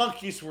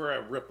Monkees were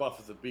a rip-off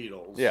of the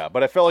Beatles. Yeah,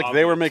 but I felt like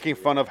they were making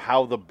fun of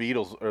how the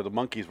Beatles or the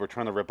Monkees were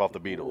trying to rip off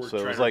the Beatles. So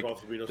it was like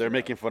they're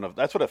making fun of.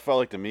 That's what it felt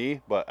like to me,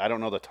 but I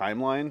don't know the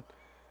timeline.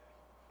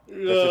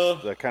 That's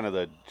just the kind of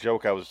the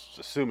joke I was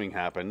assuming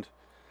happened.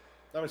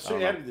 I was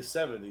assuming it had to be the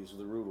 70s with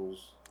the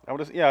Roodles. I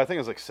think it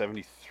was like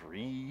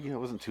 73. It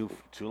wasn't too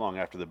long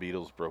after the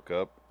Beatles broke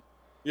up.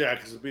 Yeah,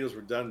 because the Beatles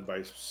were done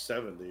by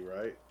 70,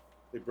 right?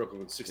 They broke up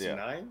in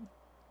 69?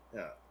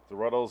 Yeah. The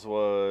Ruddles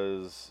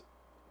was...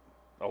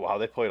 Oh, wow,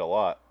 they played a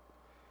lot.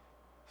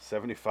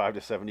 75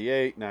 to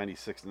 78,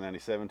 96 to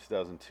 97,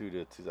 2002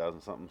 to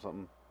 2000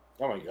 something.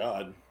 Oh, my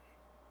God.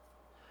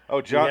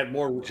 Oh, John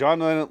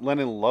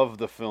Lennon loved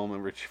the film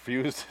and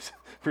refused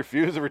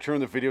to return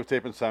the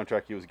videotape and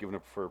soundtrack he was given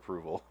up for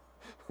approval.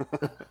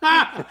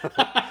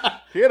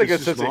 He had a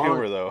good sense of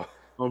humor, though.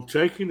 I'm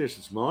taking this.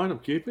 It's mine. I'm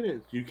keeping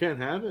it. You can't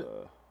have it.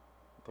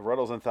 The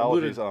Ruddles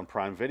anthologies on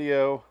Prime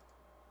Video.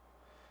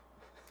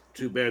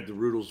 Too bad the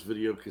Roodles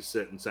video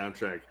cassette and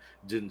soundtrack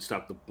didn't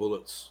stop the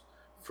bullets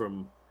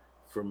from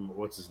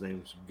what's his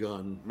name's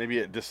gun. Maybe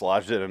it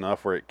dislodged it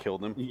enough where it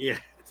killed him. Yeah,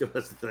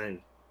 that's the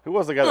thing. Who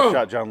was the guy that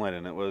shot John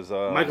Lennon? It was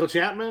Michael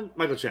Chapman.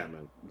 Michael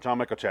Chapman.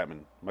 Michael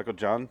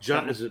Chapman.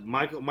 John. Is it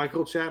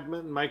Michael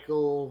Chapman?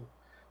 Michael.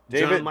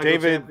 David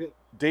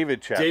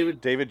Chapman.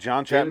 David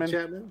John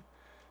Chapman.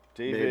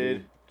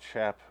 David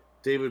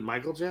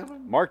Michael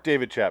Chapman. Mark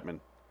David Chapman.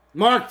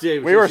 Mark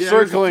David. We were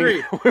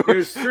circling.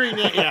 There's three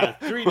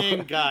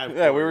name guy.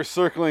 Yeah, we were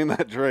circling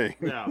that drain.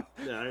 Yeah,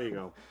 there you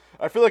go.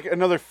 I feel like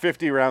another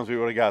 50 rounds we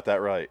would have got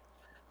that right.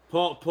 Good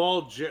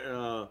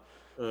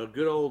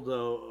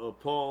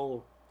old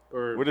Paul.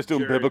 Or we're just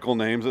doing biblical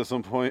names at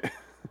some point.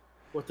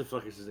 What the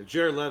fuck is his name?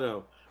 Jared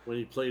Leto, when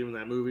he played in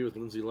that movie with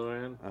Lindsay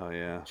Lohan. Oh,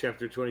 yeah.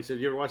 Chapter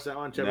 27. You ever watch that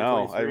one? Chapter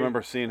no, 23? I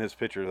remember seeing his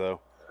picture, though.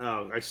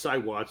 Oh, I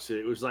watched it.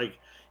 It was like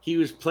he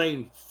was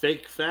playing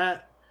fake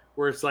fat,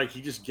 where it's like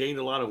he just gained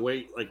a lot of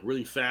weight like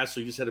really fast,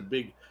 so he just had a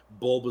big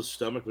bulbous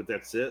stomach, but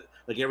that's it.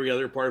 Like every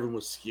other part of him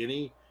was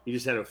skinny. He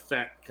just had a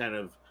fat kind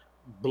of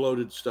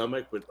bloated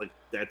stomach, but like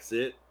that's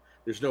it.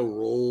 There's no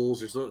rolls.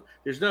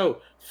 There's no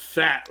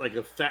fat like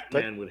a fat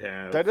man would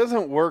have. That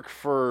doesn't work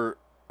for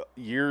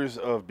years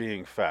of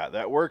being fat.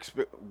 That works.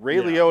 Ray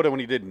Liotta, when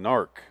he did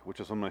Narc, which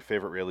is one of my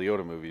favorite Ray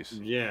Liotta movies.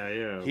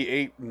 Yeah. He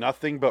ate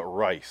nothing but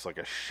rice, like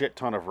a shit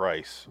ton of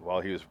rice,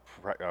 while he was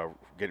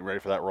getting ready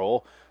for that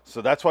role.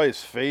 So that's why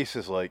his face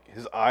is like,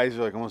 his eyes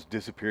are like almost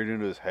disappeared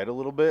into his head a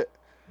little bit.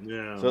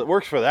 Yeah. So it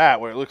works for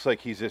that, where it looks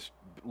like he's just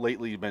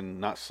lately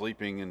been not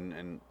sleeping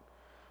and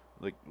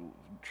like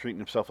treating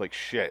himself like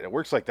shit. It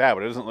works like that,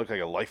 but it doesn't look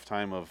like a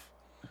lifetime of.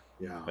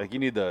 Yeah. Like you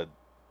need the.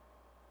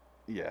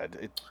 Yeah.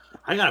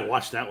 I gotta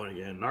watch that one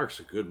again. Narc's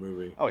a good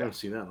movie. Oh, I haven't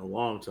seen that in a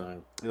long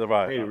time. I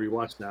need to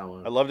rewatch that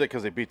one. I loved it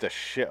because they beat the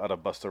shit out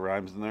of Busta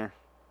Rhymes in there.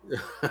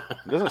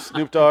 Doesn't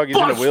Snoop Dogg? He's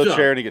in a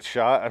wheelchair and he gets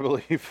shot, I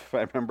believe. If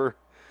I remember.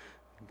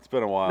 It's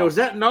been a while. No, was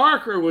that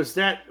Narc or was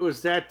that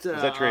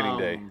Training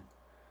Day?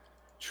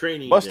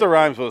 Busta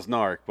Rhymes was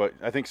Narc, but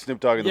I think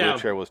Snoop Dogg in the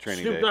wheelchair was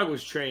Training Day. Snoop Dogg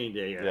was Training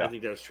Day. Yeah. I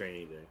think that was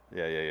Training Day.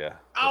 Yeah.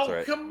 That's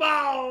right. Come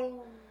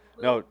on!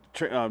 No,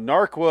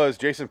 Narc was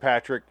Jason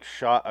Patrick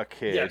shot a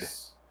kid.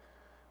 Yes.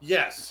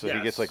 Yes. So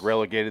he gets like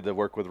relegated to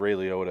work with Ray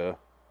Liotta.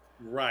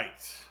 Right.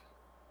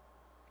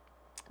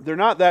 They're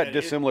not that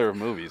dissimilar of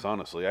movies,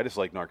 honestly. I just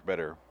like Narc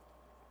better.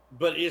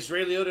 But is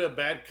Ray Liotta a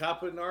bad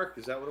cop in Narc?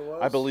 Is that what it was?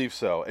 I believe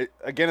so.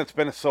 Again, it's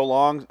been so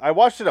long. I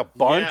watched it a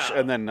bunch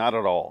and then not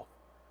at all.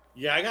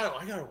 Yeah, I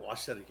gotta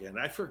watch that again.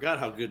 I forgot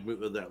how good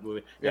that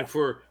movie. Yeah. And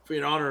for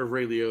in honor of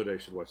Ray Liotta, I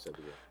should watch that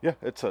again. Yeah,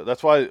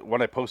 that's why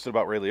when I posted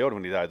about Ray Liotta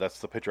when he died, that's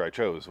the picture I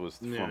chose was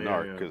from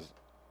Narc. Because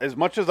as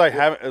much as I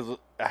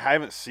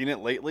haven't seen it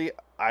lately,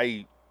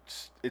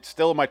 it's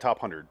still in my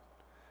top 100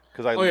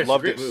 because I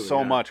loved it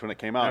so much when it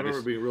came out. I remember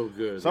it being real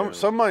good.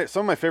 Some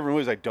of my favorite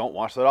movies I don't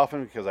watch that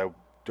often because I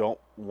don't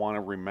want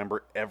to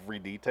remember every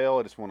detail.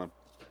 I just want to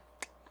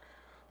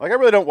I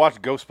really don't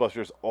watch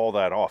Ghostbusters all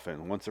that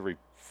often. Once every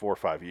 4 or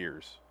 5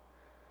 years.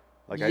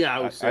 Like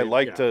I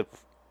like to,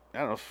 I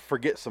don't know,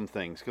 forget some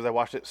things because I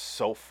watched it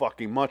so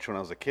fucking much when I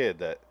was a kid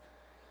that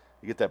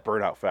you get that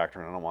burnout factor,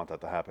 and I don't want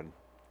that to happen.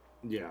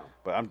 Yeah.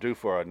 But I'm due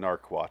for a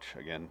Narc watch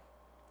again.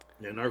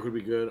 Yeah, Narc would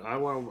be good.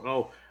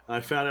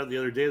 I found out the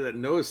other day that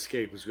No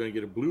Escape is going to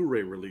get a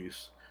Blu-ray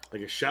release,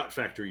 like a Shout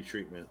Factory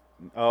treatment.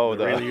 Oh,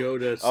 the Ray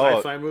Liotta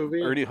sci-fi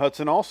movie. Ernie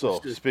Hudson also.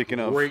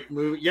 Speaking of great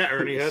movie, yeah,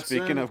 Ernie Hudson.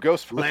 Speaking of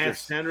Ghostbusters,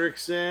 Lance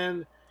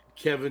Henriksen,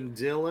 Kevin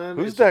Dillon.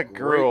 Who's that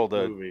girl?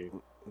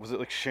 Was it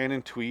like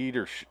Shannon Tweed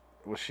or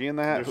was she in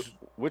that?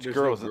 Which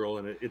girl no is girl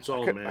in it? It's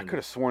all men. I could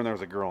have sworn there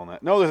was a girl in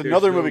that. No, there's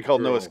another movie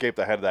called No Escape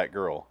that had that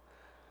girl.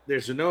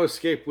 There's a No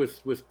Escape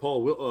with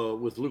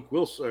Luke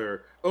Wilson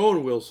or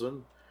Owen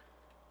Wilson.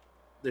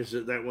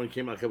 That one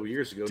came out a couple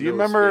years ago. Do you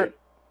remember? Escape.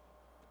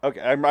 Okay,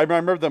 I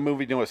remember the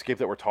movie No Escape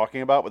that we're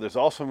talking about, but there's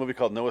also a movie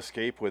called No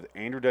Escape with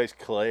Andrew Dice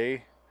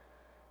Clay,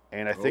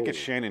 and I think it's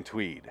Shannon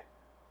Tweed.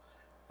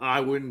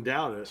 I wouldn't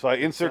doubt it. So I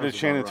inserted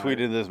Shannon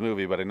Tweed in this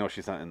movie, but I know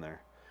she's not in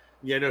there.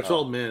 Yeah, no, it's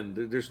all men.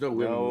 There's no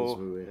women in this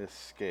movie. No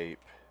Escape.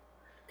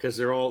 Because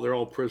they're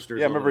all prisoners.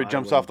 Yeah, remember he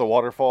jumps off the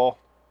waterfall?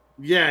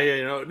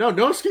 Yeah.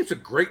 No Escape's a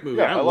great movie.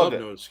 Yeah, I love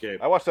No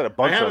Escape. I watched that a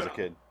bunch when I was a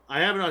kid. I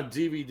have it on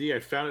DVD.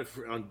 I found it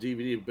on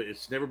DVD, but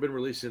it's never been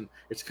released.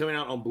 It's coming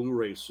out on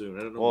Blu-ray soon.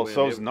 I don't know. Well,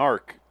 so's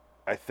Narc.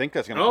 I think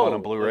that's going to come out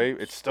on Blu-ray.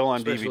 It's still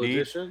on DVD.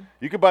 Edition?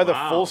 You could buy the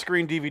full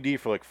screen DVD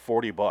for like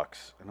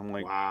 $40, and I'm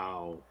like,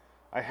 wow.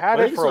 I had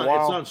it for a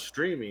while. It's on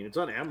streaming. It's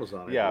on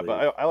Amazon. Yeah,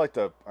 but I like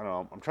to. I don't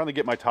know. I'm trying to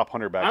get my top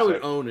 100 back. I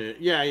would own it.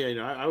 Yeah.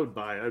 No, I would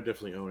buy it. I would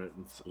definitely own it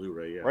in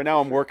Blu-ray. Yeah. Right now,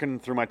 I'm working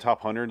through my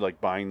top 100, like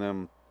buying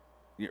them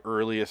the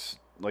earliest.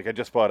 Like I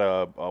just bought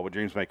What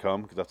Dreams May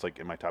Come because that's like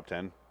in my top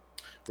 10.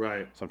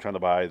 Right. So I'm trying to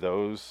buy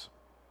those.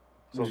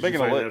 So I'm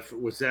making a list.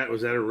 Was that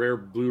a rare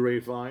Blu-ray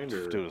find?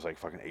 Or? Dude, it was like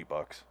fucking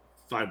 $8.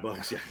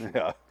 $5, yeah.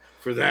 Yeah.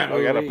 For that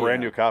movie, I got a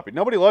brand new copy.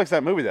 Nobody likes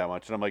that movie that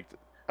much, and I'm like,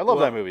 I love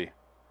that movie.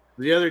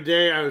 The other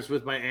day, I was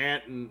with my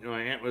aunt, and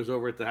my aunt was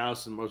over at the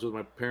house, and I was with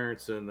my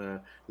parents, and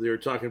they were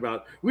talking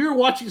about. We were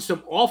watching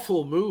some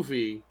awful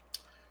movie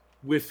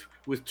with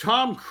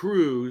Tom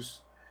Cruise,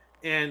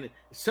 and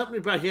something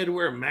about he had to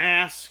wear a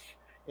mask.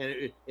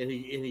 And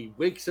he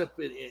wakes up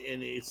and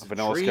it's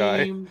Vanilla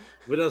dream. Sky.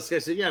 Vanilla Sky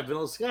said, "Yeah,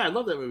 Vanilla Sky. I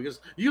love that movie." He goes,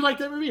 "You like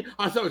that movie?"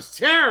 I thought it was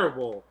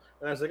terrible,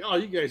 and I was like, "Oh,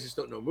 you guys just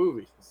don't know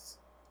movies."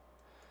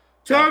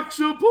 Tech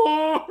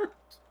support.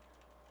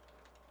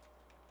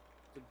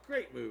 It's a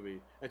great movie.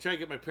 I tried to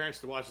get my parents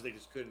to watch it. They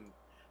just couldn't.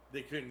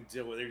 They couldn't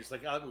deal with it. They're just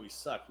like, "Oh, that movie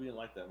sucked. We didn't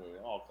like that movie."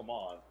 Oh, come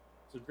on.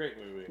 It's a great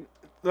movie.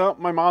 No,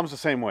 my mom's the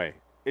same way.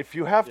 If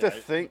you have to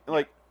think,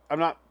 like, I'm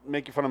not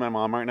making fun of my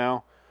mom right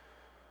now,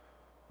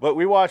 but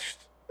we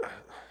watched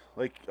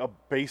like a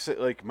basic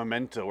like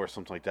Memento or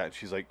something like that. And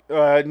she's like,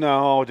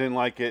 no, didn't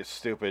like it,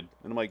 stupid.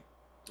 And I'm like,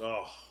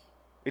 oh,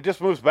 it just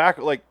moves back.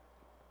 Like,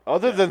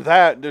 other than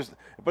that,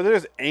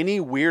 there's any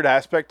weird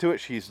aspect to it.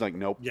 She's like,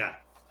 nope. Yeah.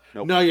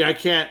 Nope. No, yeah, I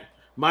can't.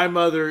 My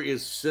mother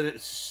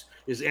is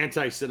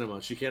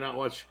anti-cinema. She cannot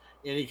watch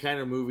any kind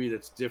of movie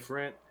that's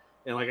different.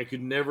 And like, we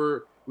could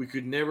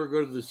never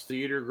go to this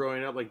theater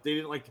growing up. Like they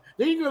didn't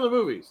go to the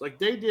movies like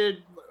they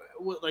did.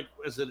 Like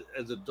as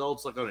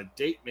adults, like on a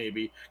date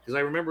maybe, because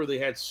I remember they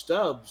had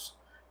stubs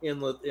in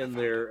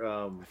their.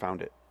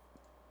 Found it.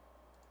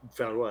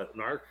 Found what?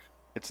 Narc.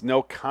 It's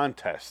No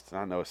Contest,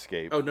 not No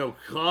Escape. Oh, No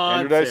Contest.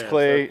 Andrew Dice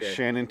Clay, okay.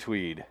 Shannon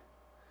Tweed.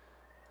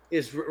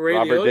 Is Ray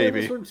Liotta in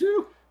this one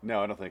too?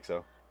 No, I don't think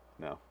so.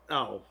 No.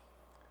 Oh.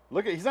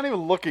 He's not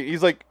even looking.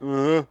 He's like,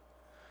 Hey,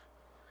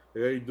 how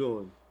you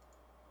doing?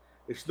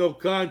 It's No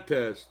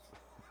Contest.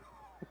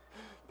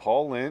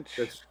 Paul Lynch.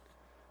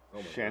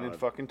 Oh Shannon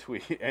fucking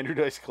Tweed, Andrew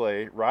Dice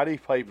Clay, Roddy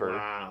Piper.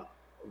 Wow.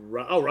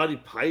 Roddy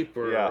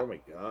Piper. Yeah. Oh my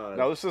god.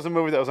 No, this is a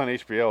movie that was on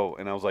HBO,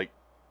 and I was like,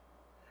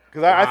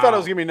 because I thought it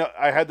was gonna be.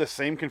 I had the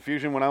same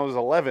confusion when I was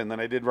 11 than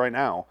I did right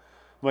now.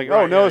 I'm like,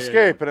 No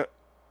Escape, and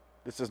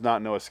this is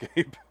not No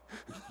Escape.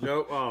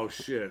 No. Oh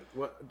shit.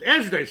 What?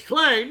 Andrew Dice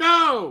Clay?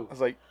 No. I was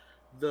like,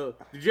 have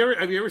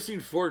you ever seen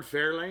Ford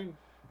Fairlane?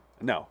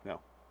 No.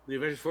 The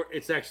Avengers Ford.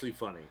 It's actually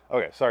funny.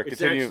 Okay, sorry.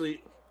 Continue.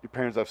 Your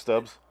parents have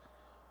stubs.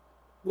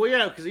 Well,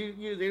 yeah, because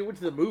they went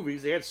to the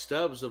movies. They had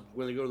stubs of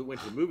when they went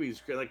to the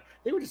movies. Like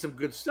they went to some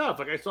good stuff.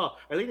 Like I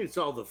think they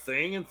saw The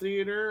Thing in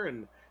theater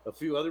and a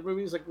few other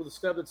movies. Like with the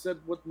stub that said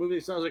what movie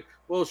they saw. I was like,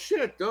 well,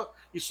 shit,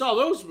 you saw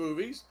those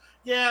movies?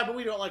 Yeah, but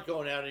we don't like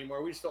going out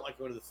anymore. We just don't like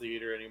going to the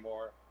theater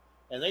anymore.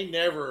 And they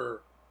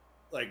never,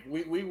 like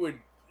we would.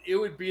 It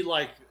would be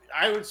like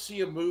I would see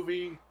a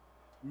movie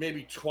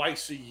maybe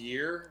twice a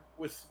year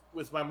with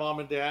my mom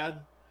and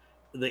dad.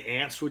 The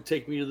aunts would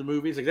take me to the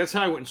movies. Like that's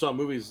how I went and saw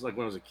movies. Like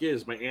when I was a kid,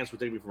 is my aunts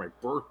would take me for my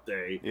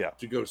birthday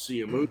to go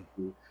see a movie,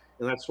 and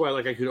that's why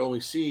like I could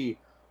only see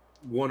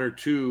one or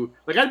two.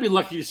 Like I'd be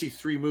lucky to see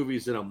 3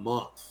 movies in a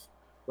month,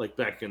 like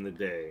back in the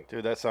day.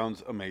 Dude, that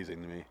sounds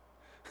amazing to me.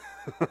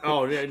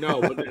 Oh yeah, no,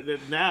 but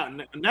now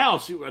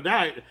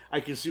I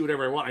can see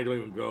whatever I want. I don't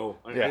even go.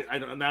 I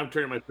don't, now I'm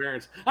turning to my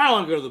parents. I don't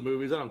want to go to the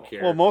movies. I don't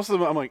care. Well, most of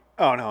them I'm like,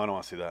 oh no, I don't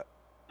want to see that.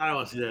 I don't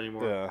want to see that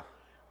anymore. Yeah.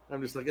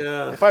 I'm just like,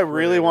 if I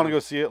really want to go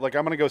see it, like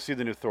I'm gonna go see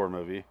the new Thor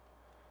movie.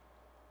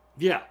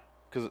 Yeah,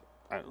 because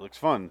it looks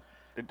fun.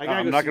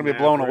 I'm not gonna be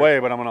blown away,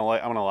 but I'm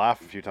gonna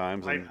laugh a few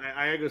times. And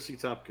I gotta go see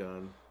Top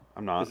Gun.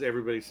 I'm not. Because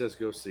everybody says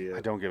go see it.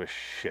 I don't give a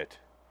shit.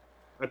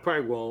 I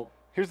probably won't.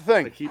 Here's the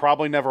thing: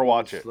 probably never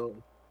watch it.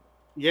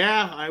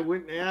 Yeah, I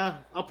wouldn't. Yeah,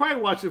 I'll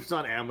probably watch it if it's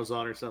on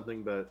Amazon or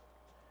something, but.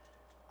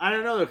 I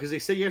don't know though, because they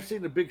say you have to see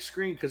the big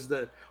screen because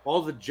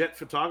all the jet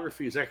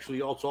photography is actually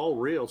it's all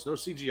real. It's no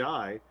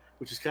CGI,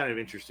 which is kind of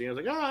interesting. I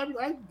was like,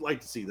 I'd like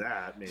to see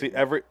that. Maybe. See,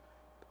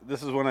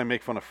 this is when I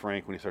make fun of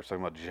Frank when he starts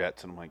talking about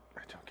jets, and I'm like,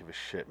 I don't give a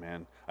shit,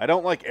 man. I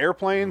don't like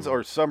airplanes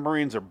or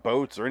submarines or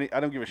boats or any.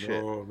 I don't give a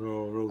shit.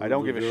 No. I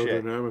don't give a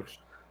shit. The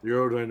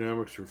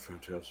aerodynamics are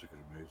fantastic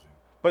and amazing.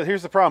 But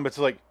here's the problem: it's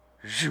like,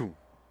 zoom.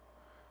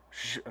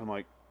 I'm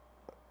like,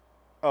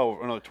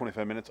 oh, another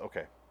 25 minutes.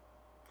 Okay.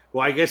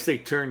 Well, I guess they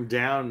turned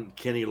down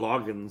Kenny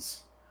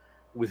Loggins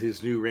with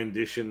his new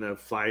rendition of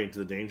 "Fly into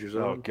the Danger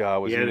Zone." Oh God,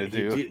 what's he gonna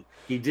do?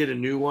 He did a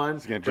new one.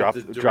 He's gonna drop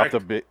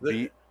the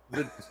beat.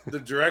 The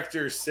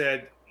director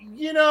said,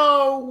 "You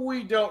know,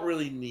 we don't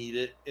really need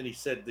it," and he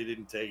said they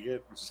didn't take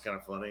it, which is kind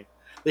of funny.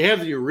 They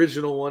have the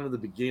original one at the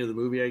beginning of the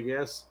movie, I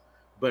guess,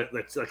 but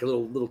that's like a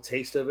little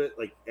taste of it,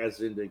 like as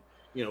in the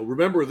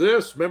remember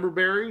this, remember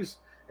berries,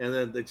 and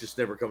then it just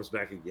never comes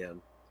back again.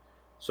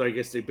 So I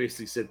guess they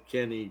basically said,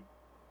 Kenny,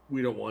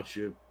 we don't want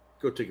you.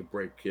 Go take a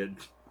break, kid.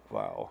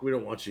 Wow. We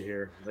don't want you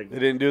here. Like they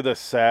didn't do the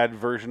sad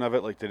version of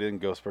it like they did in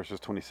Ghostbusters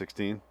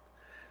 2016.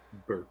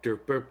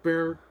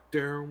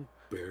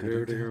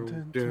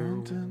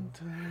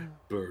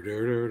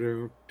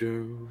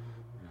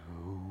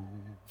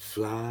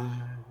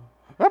 Fly.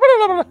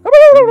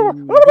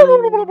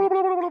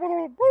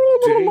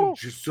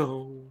 Danger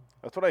zone.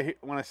 That's what I hear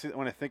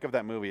when I think of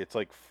that movie. It's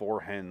like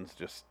 4 hens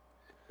just.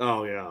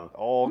 Oh yeah.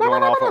 All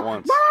going off at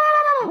once.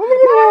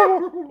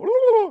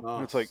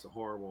 It's like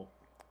horrible.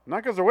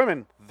 Not because they're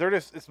women.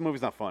 This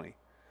movie's not funny.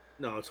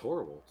 No, it's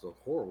horrible. It's a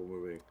horrible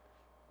movie.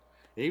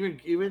 And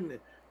even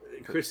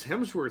Chris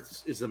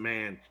Hemsworth is a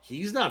man.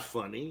 He's not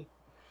funny.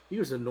 He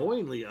was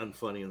annoyingly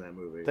unfunny in that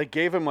movie. They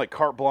gave him like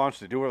carte blanche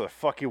to do whatever the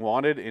fuck he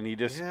wanted, and he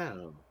just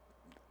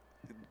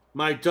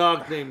My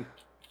cat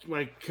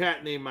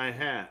named my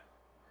hat.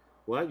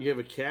 What? You have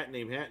a cat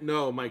named Hat?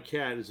 No, my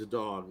cat is a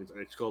dog.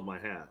 It's called my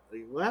hat.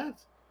 Like, what?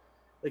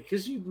 Like,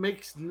 because you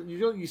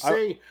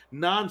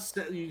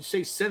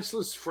say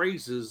senseless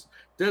phrases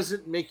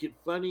doesn't make it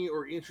funny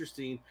or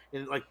interesting,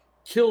 and it like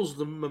kills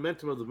the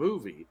momentum of the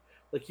movie.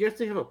 Like, you have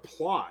to have a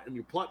plot, and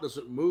your plot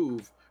doesn't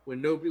move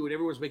when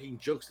everyone's making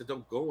jokes that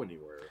don't go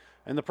anywhere.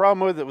 And the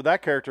problem with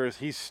that character is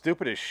he's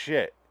stupid as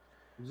shit.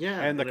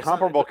 Yeah, and the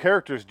comparable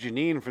character is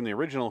Janine from the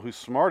original, who's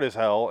smart as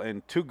hell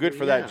and too good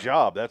for that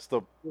job. That's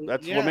what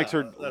makes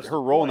her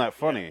role in that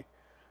funny. Yeah.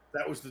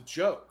 That was the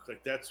joke.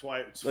 Like, that's why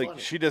it's like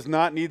funny. She does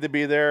not need to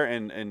be there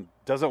and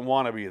doesn't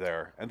want to be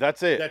there, and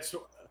that's it. That's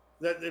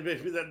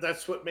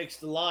what makes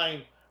the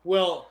line.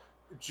 Well,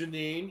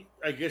 Janine,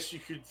 I guess you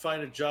could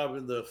find a job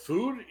in the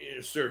food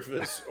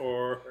service,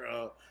 or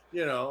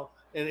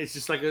and it's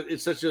just like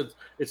it's such a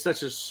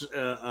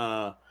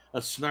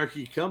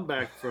snarky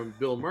comeback from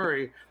Bill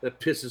Murray that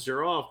pisses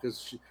her off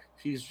because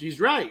he's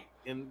right,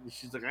 and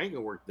she's like, I ain't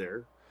gonna work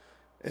there.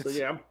 So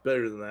yeah, I'm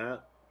better than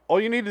that. All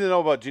you need to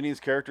know about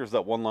Janine's character is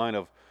that one line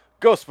of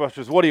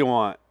Ghostbusters. What do you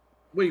want?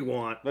 What do you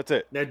want? That's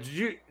it. Now, did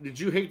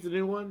you hate the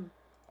new one?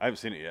 I haven't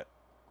seen it yet.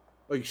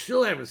 Oh, you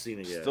still haven't seen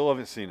it yet? Still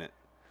haven't seen it.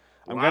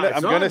 I'm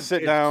gonna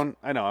sit down.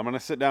 I know. I'm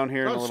gonna sit down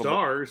here in a little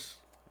stars.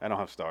 bit. I don't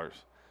have stars.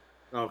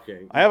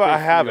 Okay. I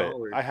have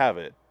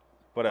it.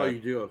 But you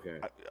do? Okay.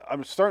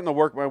 I'm starting to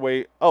work my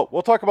way. Oh,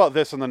 we'll talk about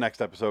this in the next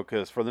episode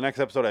because for the next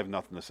episode I have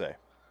nothing to say.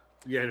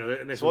 Yeah,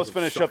 no. So let's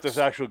finish up this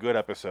actual good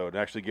episode and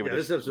actually give it.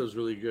 This episode's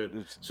really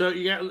good. So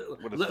you got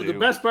the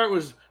best part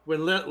was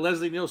when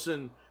Leslie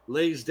Nielsen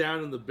lays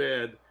down in the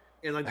bed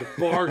and like the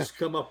bars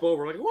come up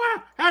over. Like,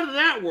 what? How did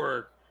that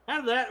work?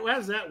 How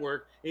does that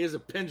work? And he has a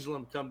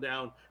pendulum come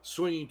down,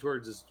 swinging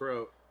towards his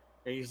throat,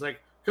 and he's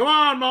like, "Come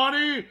on,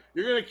 Monty,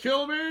 you're gonna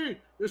kill me.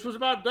 This was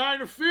about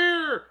dying of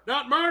fear,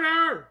 not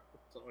murder."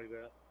 Something like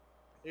that.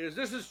 He goes,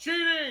 "This is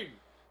cheating."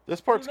 This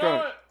part's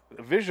kind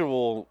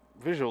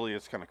visually,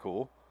 it's kind of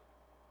cool.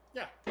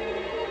 Yeah.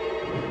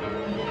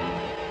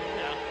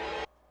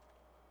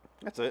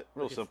 That's it.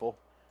 Real simple.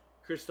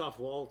 Christoph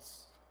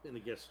Waltz in the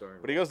guest star.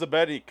 But he goes to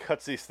bed and he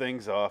cuts these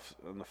things off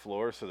on the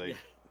floor. So they. Yeah.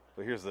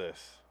 But here's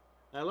this.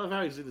 I love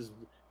how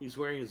he's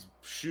wearing his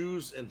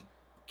shoes and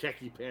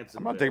khaki pants.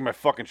 I'm not taking my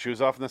fucking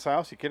shoes off in this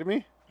house. You kidding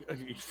me?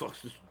 You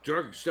fucking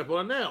jerk! Step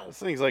on a nail. This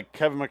thing's like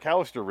Kevin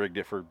McAllister rigged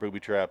it for booby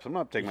traps. I'm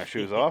not taking my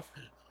shoes off.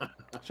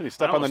 Should he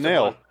step on the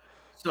nail?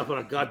 Step on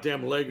a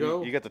goddamn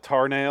Lego. You got the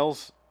tar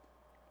nails.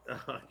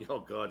 Oh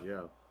God,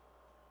 yeah.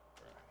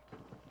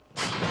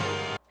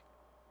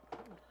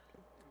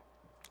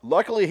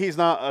 Luckily, he's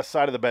not a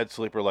side of the bed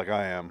sleeper like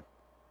I am.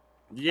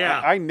 Yeah,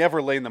 I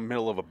never lay in the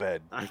middle of a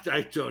bed.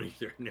 I don't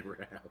either. Never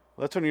have.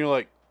 That's when you're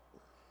like,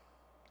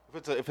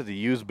 if it's a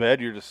used bed,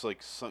 you're just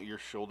like your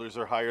shoulders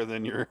are higher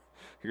than your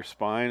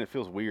spine. It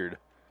feels weird.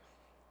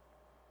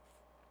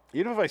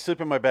 Even if I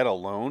sleep in my bed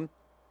alone,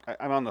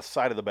 I'm on the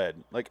side of the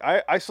bed. Like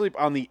I sleep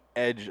on the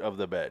edge of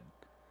the bed.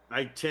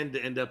 I tend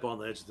to end up on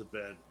the edge of the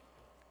bed.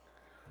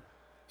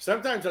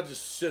 Sometimes I'll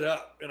just sit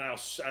up and I'll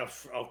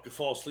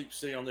fall asleep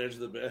sitting on the edge of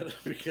the bed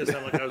because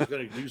I'm like I was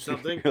going to do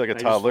something. You're like a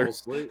toddler.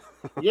 Just fall asleep.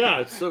 Yeah,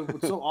 it's so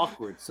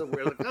awkward. It's so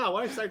weird. Like, oh,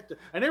 why is I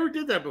never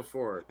did that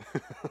before.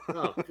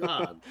 Oh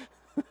God.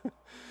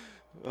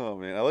 Oh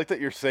man, I like that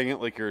you're saying it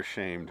like you're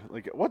ashamed.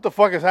 Like, what the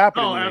fuck is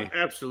happening to me?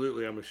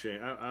 Absolutely, I'm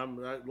ashamed. I'm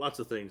lots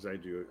of things I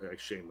do. I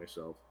shame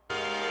myself.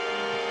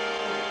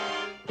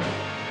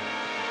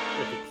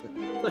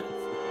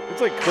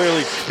 It's like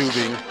clearly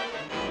tubing.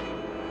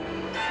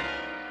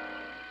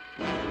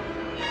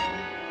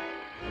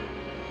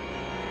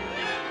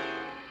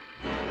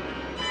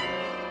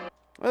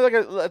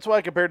 That's why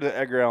I compared it to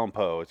Edgar Allan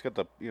Poe. It's got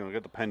the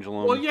got the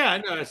pendulum. Well, yeah,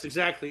 no, it's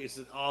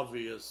an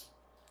obvious,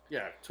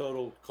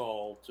 total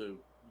call to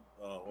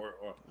or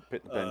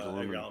Pit the Pendulum.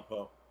 Edgar Allan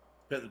Poe,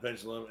 Pit the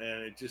Pendulum,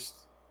 and it just.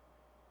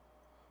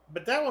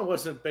 But that one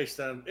wasn't based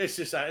on. It's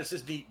just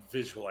neat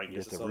visual, I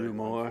guess. Get the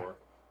rumor.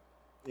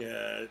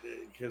 Yeah,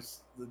 because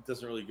it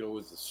doesn't really go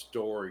with the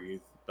story,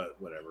 but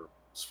whatever,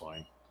 it's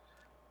fine.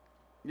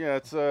 Yeah,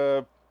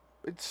 so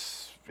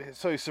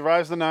he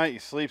survives the night. He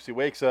sleeps. He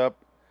wakes up.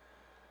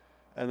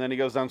 And then he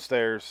goes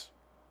downstairs,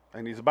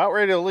 and he's about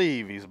ready to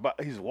leave. He's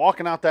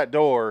walking out that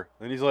door,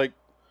 and he's like,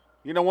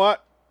 "You know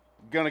what?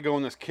 I'm gonna go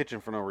in this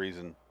kitchen for no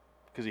reason,"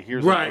 because he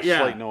hears a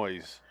slight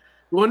noise.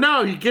 Well,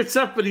 no, he gets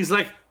up and he's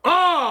like,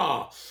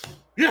 "Oh,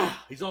 yeah!"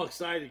 He's all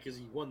excited because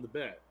he won the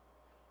bet.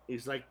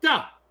 He's like,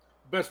 "Yeah,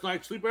 best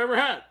night's sleep I ever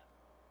had."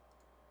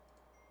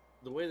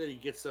 The way that he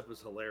gets up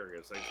is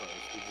hilarious. I thought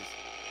he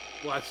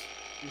just watch.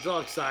 He's all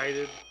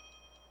excited.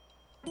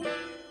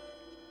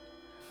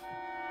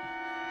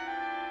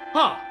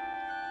 Huh.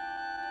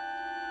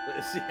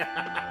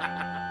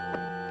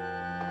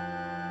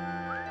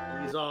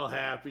 He's all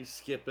happy,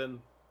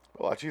 skipping.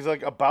 Watch, he's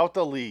like about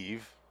to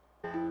leave.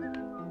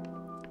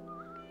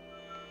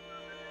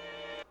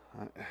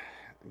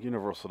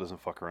 Universal doesn't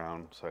fuck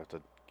around, so I have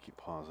to keep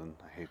pausing.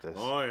 I hate this.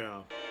 Oh,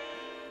 yeah.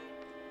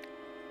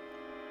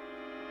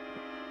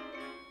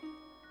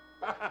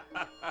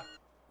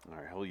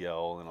 Alright, he'll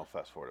yell, and I'll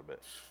fast forward a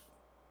bit.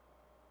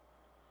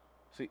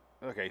 See,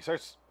 okay, he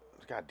starts...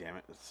 God damn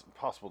it, it's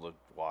impossible to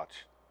watch.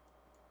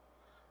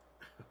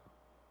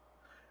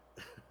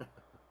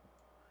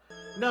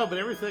 No, but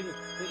everything...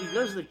 He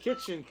goes to the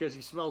kitchen because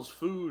he smells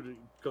food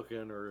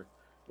cooking, or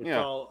it's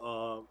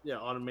all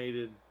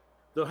automated.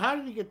 Though, how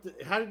did he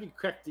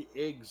crack the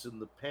eggs in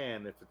the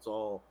pan if it's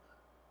all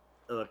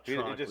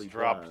electronically He just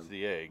dropped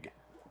the egg.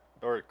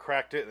 Or it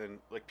cracked it, and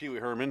like Pee Wee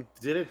Herman.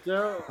 Did it,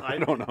 though? I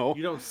don't know.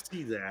 You don't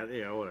see that.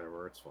 Yeah,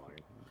 whatever, it's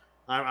fine.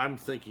 I'm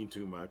thinking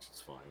too much,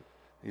 it's fine.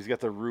 He's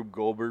got the Rube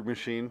Goldberg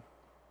machine,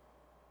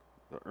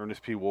 the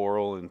Ernest P.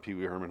 Worrell and Pee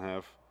Wee Herman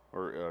have,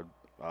 or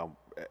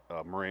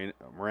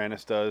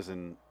Moranis does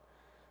in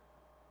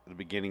the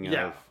beginning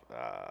of.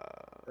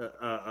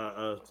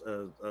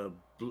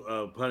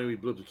 Honey, We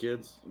Blew Up the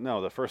Kids.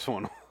 No, the first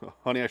one,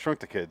 Honey, I Shrunk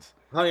the Kids.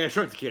 Honey, I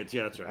Shrunk the Kids.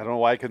 Yeah, that's right. I don't know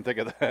why I couldn't think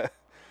of that.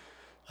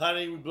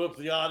 Honey, We Blew Up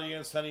the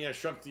Audience. Honey, I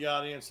Shrunk the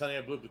Audience. Honey,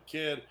 I Blew Up the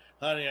Kid.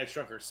 Honey, I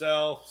Shrunk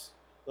Ourselves.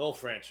 The whole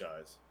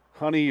franchise.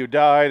 Honey, you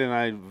died, and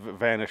I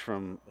vanished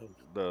from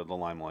the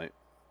limelight.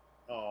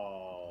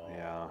 Oh.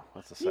 Yeah,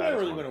 that's the saddest He never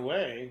really one. went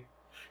away.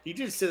 He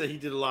did say that he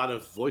did a lot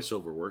of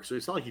voiceover work, so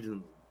it's not like he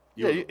didn't.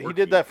 He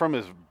did that from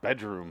his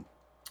bedroom.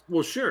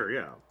 Well, sure,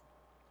 yeah.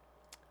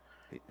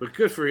 But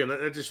good for him.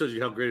 That just shows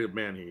you how great a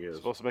man he is. He's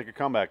supposed to make a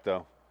comeback,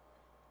 though.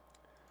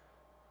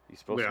 He's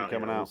supposed to be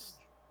coming out.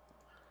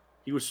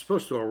 He was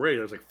supposed to already.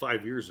 That was like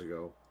 5 years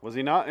ago. Was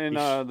he not in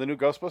the new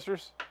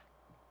Ghostbusters?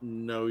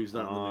 No, he's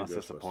not in the new Ghostbusters.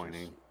 That's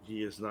disappointing.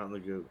 He is not in the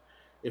good.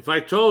 If I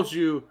told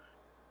you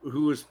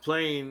who was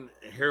playing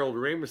Harold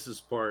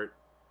Ramis's part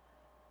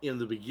in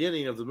the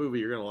beginning of the movie,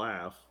 you're gonna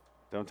laugh.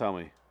 Don't tell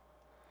me.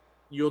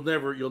 You'll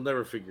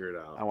never figure it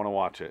out. I want to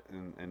watch it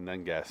and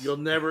then guess. You'll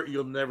never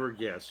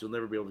guess. You'll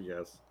never be able to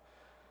guess.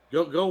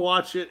 Go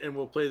watch it, and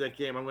we'll play that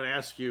game. I'm going to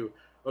ask you,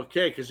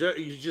 okay? Because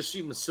you just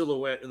see the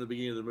silhouette in the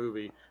beginning of the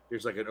movie.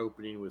 There's like an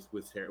opening with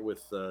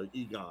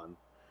Egon,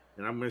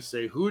 And I'm going to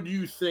say, who do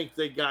you think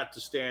they got to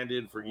stand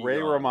in for Egon? Ray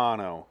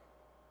Romano.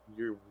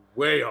 You're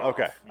way off.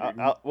 Okay,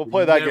 we'll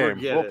play that game.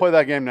 We'll play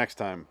that game next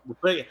time. We'll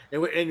play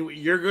it.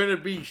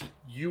 And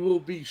you will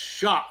be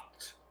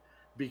shocked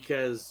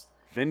because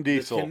Vin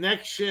Diesel.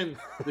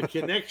 The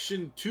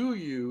connection to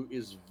you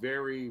is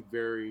very,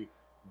 very,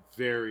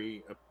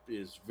 very,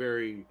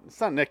 It's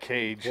not Nick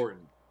Cage.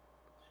 important.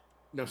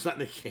 No, it's not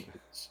Nick Cage.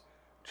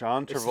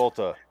 John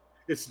Travolta.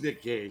 It's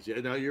Nick Cage.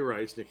 Yeah, no, you're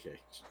right. It's Nick Cage.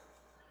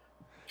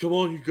 Come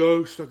on, you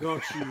ghost. I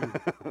got you.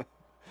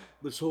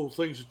 This whole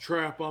thing's a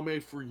trap I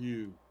made for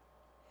you.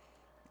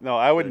 No,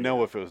 I would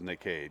know if it was Nick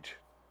Cage.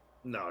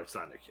 No, it's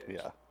not Nick Cage.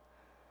 Yeah.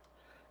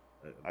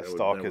 I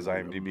stalk his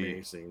IMDb.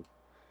 Amazing.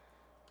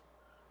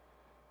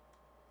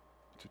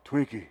 It's a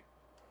Twinkie.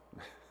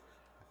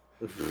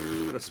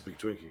 That's a big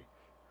Twinkie.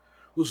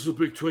 This is a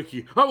big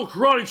Twinkie. I will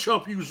karate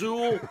chop you,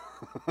 Zool.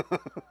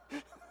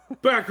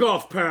 Back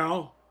off,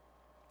 pal.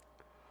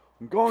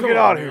 I'm going to get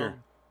out of here.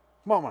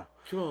 Come on, man.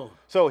 Come on.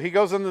 So he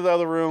goes into the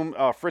other room.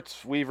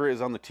 Fritz Weaver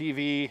is on the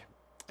TV,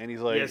 and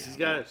he's like, yes, sit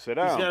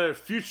down. He's got a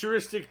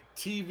futuristic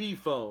TV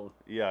phone.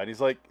 Yeah, and he's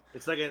like,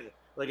 it's like an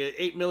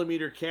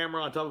 8mm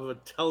camera on top of a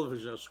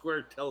television, a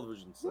square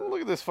television set.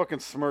 Look at this fucking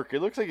smirk.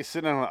 It looks like he's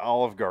sitting on an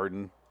Olive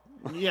Garden.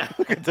 Yeah.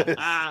 Look at this.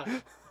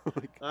 I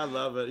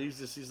love it.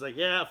 He's like,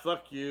 yeah,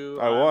 fuck you.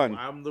 I won.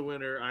 I'm the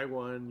winner. I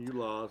won. You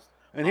lost.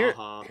 And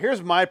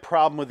here's my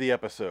problem with the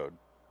episode.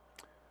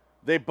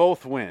 They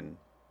both win.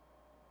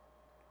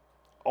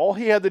 All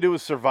he had to do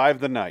was survive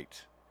the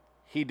night.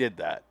 He did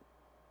that.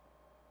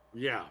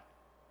 Yeah.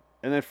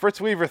 And then Fritz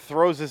Weaver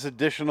throws this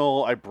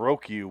additional "I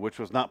broke you," which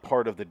was not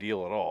part of the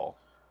deal at all.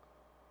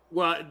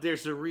 Well,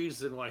 there's a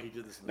reason why he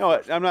did this.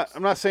 I'm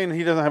not saying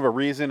he doesn't have a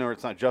reason or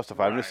it's not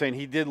justified. Right. I'm just saying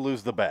he did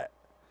lose the bet.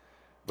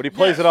 But he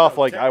plays it off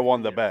like I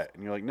won the bet.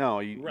 And you're like, no,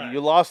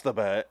 you lost the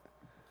bet.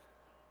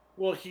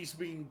 Well, he's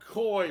being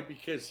coy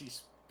because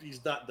he's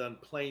not done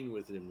playing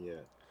with him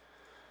yet.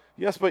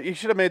 Yes, but you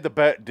should have made the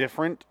bet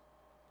different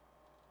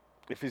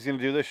if he's going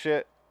to do this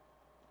shit.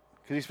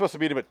 Because he's supposed to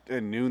beat him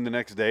at noon the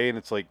next day, and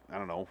it's like, I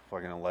don't know,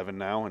 fucking 11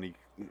 now. And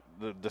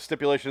the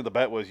stipulation of the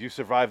bet was you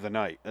survive the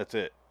night. That's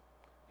it.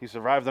 He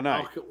survived the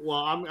night. Okay, well,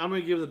 I'm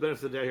going to give him the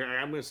benefit of the doubt here.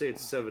 I'm going to say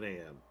it's 7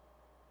 a.m.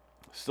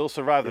 Still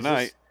survived the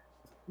night.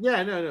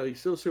 Yeah, no, he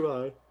still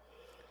survived.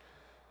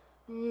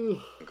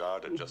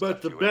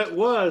 But the bet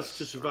was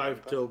to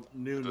survive till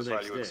noon the next day.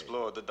 That's why you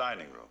explored the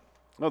dining room.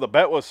 No, the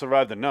bet was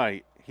survive the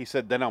night. He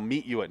said, then I'll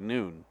meet you at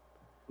noon.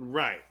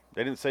 Right.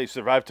 They didn't say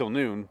survive till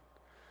noon.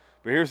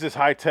 But here's this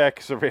high-tech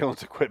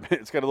surveillance equipment.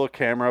 It's got a little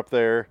camera up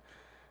there.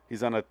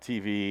 He's on a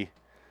TV.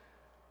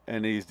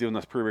 And he's doing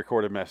this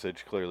pre-recorded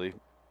message, clearly.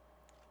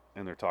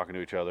 And they're talking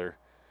to each other.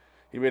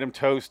 He made him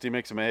toast. He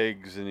makes some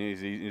eggs. And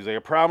he's like, I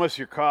promise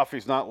your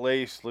coffee's not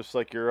laced, just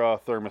like your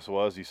thermos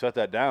was. You set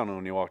that down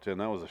when you walked in.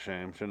 That was a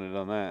shame. Shouldn't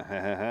have done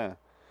that.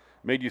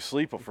 Made you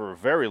sleep for a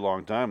very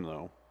long time,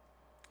 though.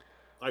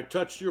 I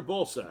touched your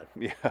ball sack.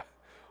 Yeah.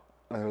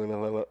 I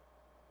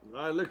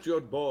licked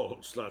your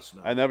balls last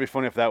night. And that'd be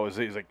funny if that was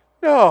it. He's like,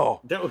 no.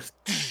 That was...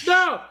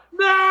 No!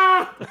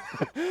 No!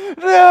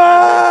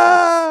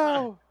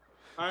 No!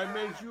 I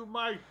made you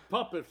my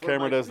puppet for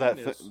Camera my does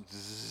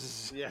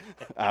penis. That. Yeah.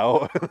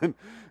 Ow. I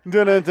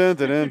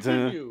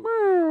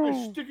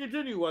stick it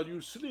in you while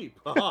you sleep.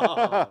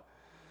 I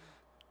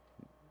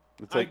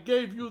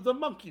gave you the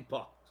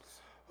monkeypox.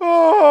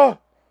 Oh!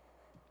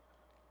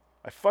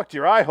 I fucked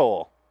your eye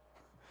hole.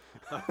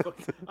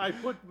 I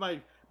put my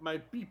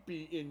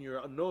pee-pee in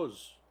your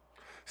nose.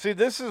 See,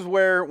 this is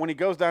where, when he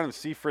goes down and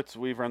see Fritz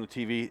Weaver on the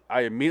TV,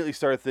 I immediately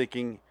started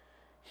thinking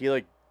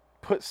he,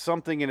 put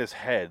something in his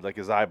head, like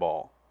his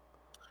eyeball.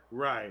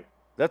 Right.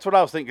 That's what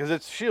I was thinking, because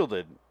it's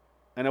shielded.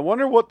 And I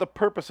wonder what the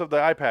purpose of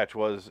the eye patch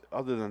was,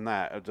 other than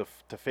that,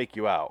 to fake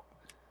you out.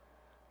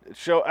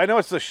 I know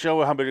it's to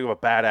show how big of a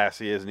badass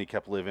he is, and he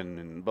kept living,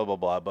 and blah, blah,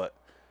 blah, but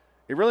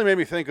it really made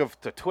me think of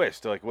the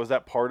twist. Like, was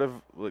that part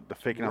of the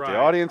faking out the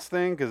audience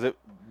thing?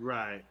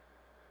 Right.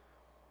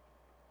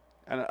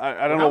 And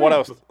I don't know what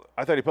else.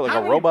 I thought he put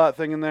a robot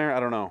thing in there. I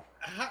don't know.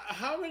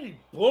 How many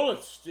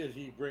bullets did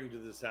he bring to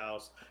this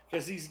house?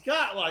 Because he's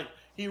got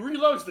he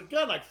reloads the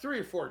gun 3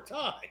 or 4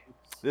 times.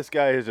 This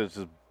guy is just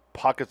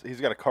pockets.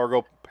 He's got a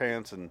cargo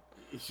pants and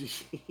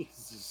he's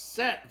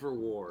set for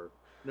war,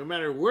 no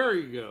matter where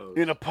he goes.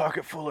 In a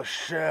pocket full of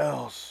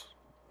shells.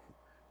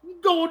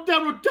 Going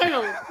down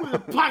potato with a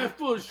pocket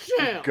full of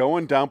shells.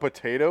 Going down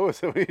potato? Is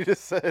that what you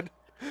just said?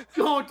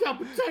 Going down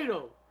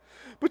potato.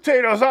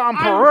 Potatoes on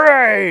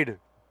parade!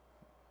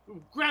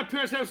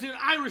 Grandparents haven't seen an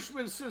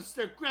Irishman since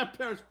their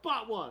grandparents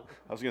bought one.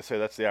 I was going to say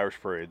that's the Irish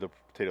parade, the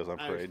potatoes on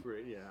parade. Irish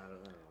parade, yeah. I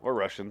don't know. Or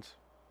Russians.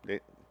 They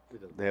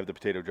have the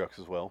potato jugs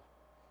as well.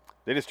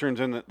 They just turns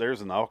in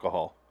theirs in the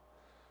alcohol.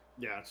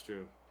 Yeah, that's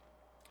true.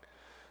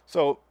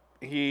 So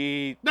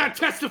he... Now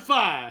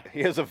testify!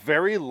 He has a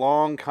very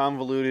long,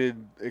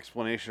 convoluted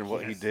explanation of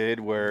what he did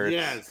where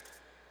it's...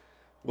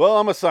 Well,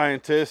 I'm a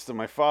scientist, and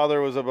my father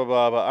was a blah,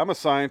 blah, blah. I'm a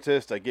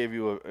scientist. I gave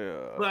you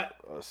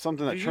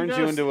something that turns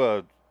you into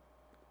a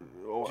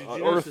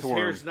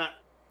earthworm.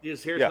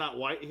 His hair's Yeah. not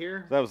white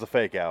here. That was the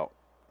fake out.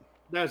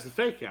 That was the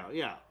fake out,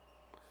 yeah.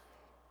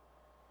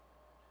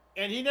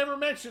 And he never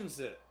mentions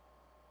it.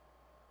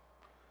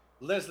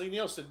 Leslie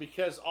Nielsen,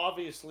 because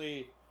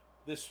obviously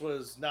this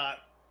was not.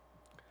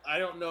 I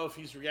don't know if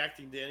he's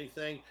reacting to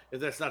anything, if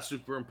that's not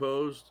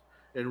superimposed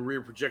and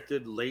rear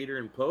projected later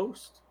in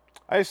post.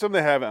 I assume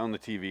they have it on the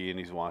TV and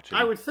he's watching.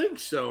 I would think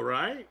so,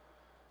 right?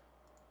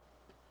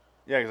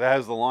 Yeah, because it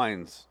has the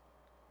lines.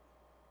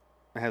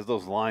 It has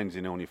those lines,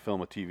 when you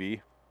film a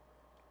TV.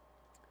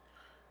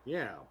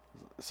 Yeah.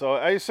 So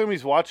I assume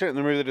he's watching it, and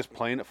then maybe they're just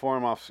playing it for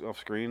him off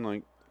screen,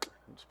 like.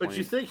 But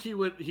you think he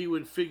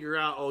would figure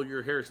out, oh,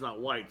 your hair's not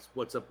white.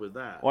 What's up with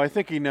that? Well, I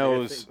think he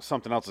knows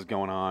something else is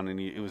going on, and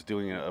he was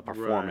doing a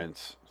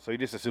performance. Right. So he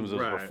just assumes it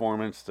was a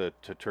performance to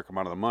trick him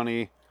out of the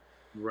money.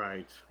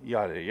 Right.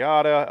 Yada,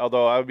 yada.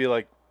 Although I would be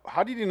like,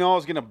 how did you know I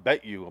was going to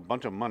bet you a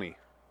bunch of money?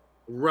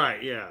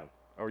 Right, yeah.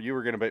 Or you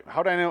were going to bet.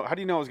 How do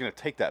you know I was going to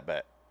take that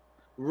bet?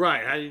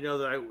 Right. How do you know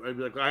that I'd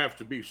be like, I have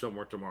to be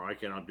somewhere tomorrow. I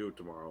cannot do it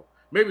tomorrow.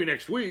 Maybe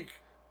next week.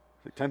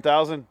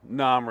 10,000?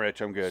 No, I'm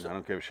rich. I'm good. I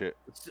don't give a shit.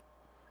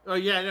 Oh,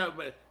 yeah, no,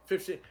 but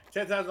 $10,000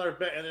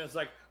 bet, and then it's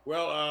like,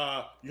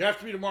 well, you have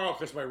to be tomorrow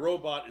because my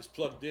robot is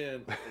plugged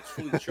in, it's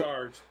fully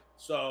charged,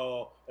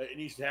 so it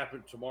needs to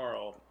happen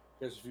tomorrow.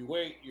 Because if you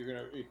wait,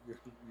 you're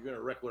gonna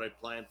wreck what I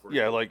planned for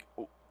you. Yeah, like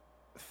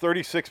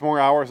 36 more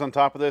hours on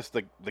top of this.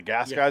 The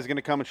gas guy's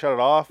gonna come and shut it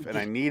off, and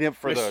I need him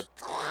for the.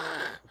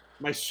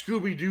 My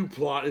Scooby-Doo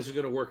plot isn't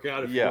going to work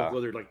out if you don't go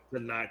there like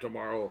tonight,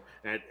 tomorrow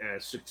at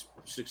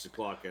 6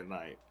 o'clock at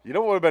night. You know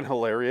what would have been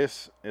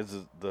hilarious is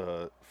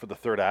for the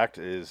third act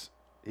is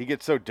he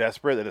gets so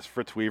desperate that it's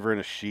Fritz Weaver in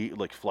a sheet,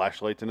 like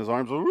flashlights in his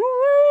arms. I'm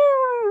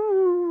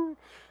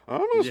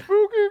a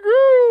spooky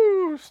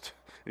ghost.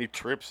 And he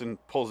trips and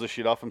pulls the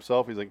sheet off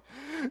himself. He's like,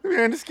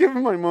 man, just give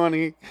him my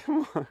money.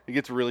 He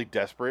gets really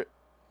desperate.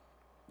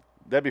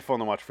 That'd be fun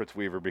to watch Fritz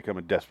Weaver become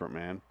a desperate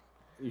man.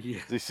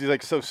 Yeah. He's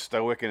like so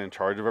stoic and in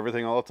charge of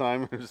everything all the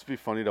time. It'd just be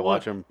funny to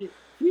watch him.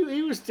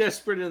 He was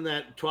desperate in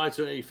that Twilight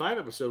Zone 85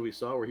 episode we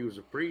saw where he was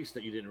a priest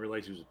that you didn't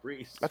realize he was a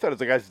priest. I thought it was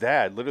the guy's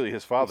dad, literally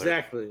his father.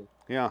 Exactly.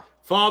 Yeah.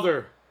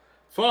 Father,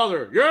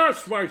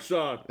 yes, my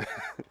son.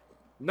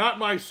 Not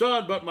my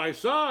son, but my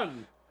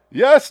son.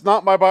 Yes,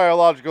 not my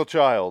biological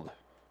child.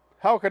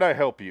 How can I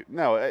help you?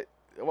 No,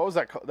 what was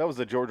that? That was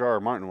the George R. R.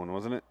 Martin one,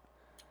 wasn't it?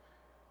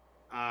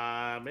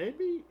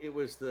 Maybe it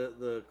was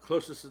the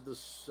closest to the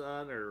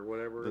sun or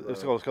whatever. It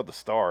was called The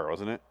Star,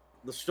 wasn't it?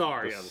 The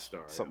Star, the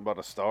Star. Something about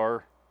a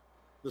star.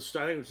 The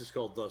Star. I think it was just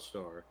called The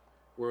Star,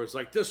 where it's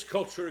like this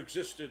culture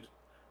existed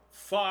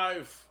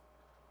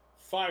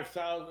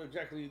 5,000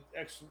 exactly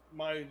X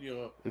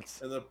millennia,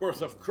 and the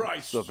birth of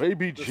Christ. The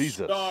baby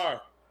Jesus.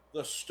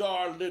 The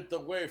star lit the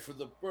way for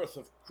the birth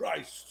of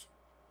Christ.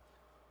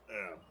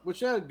 Yeah,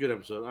 which had a good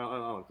episode.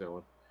 I like that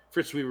one.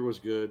 Fritz Weaver was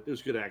good. It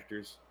was good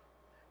actors.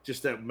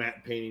 Just that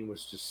matte painting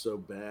was just so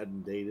bad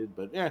and dated.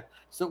 But yeah,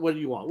 so what do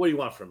you want? What do you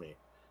want from me?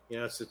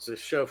 It's a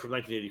show from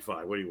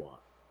 1985. What do you want?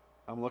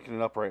 I'm looking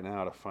it up right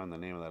now to find the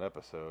name of that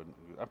episode.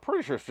 I'm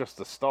pretty sure it's just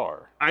The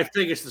Star. I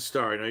think it's The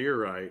Star. No, you're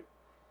right.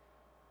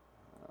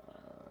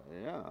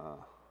 Yeah.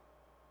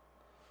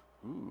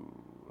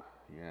 Ooh.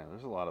 Yeah,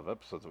 there's a lot of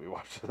episodes that we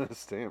watched this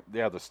stamp.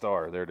 Yeah, The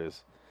Star. There it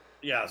is.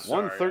 Yeah,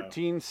 Star,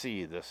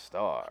 113C, The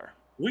Star.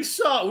 We've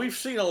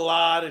seen a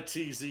lot of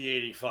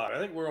TZ85. I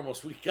think we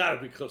got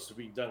to be close to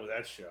being done with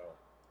that show.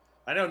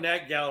 I know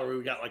Nat Gallery,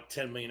 we got like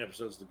 10 million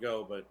episodes to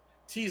go, but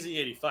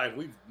TZ85,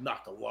 we've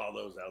knocked a lot of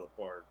those out of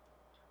the park.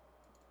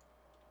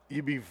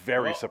 You'd be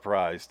very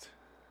surprised.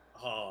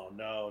 Oh,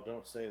 no,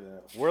 don't say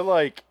that. We're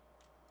like,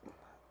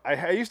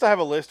 I used to have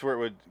a list where it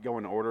would go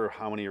in order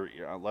how many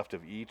are left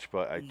of each,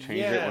 but I changed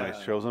it when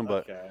I chose them.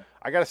 But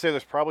I got to say,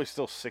 there's probably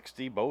still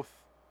 60 both.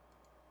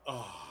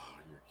 Oh,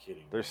 you're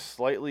kidding. There's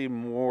slightly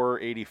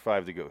more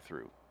 85 to go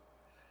through.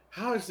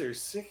 How is there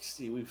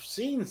 60? We've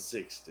seen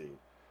 60.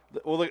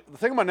 Well, the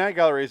thing about Night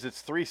Gallery is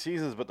it's 3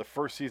 seasons, but the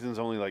first season's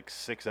only like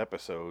 6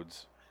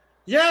 episodes.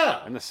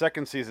 Yeah. And the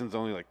second season's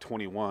only like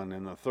 21,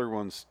 and the third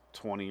one's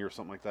 20 or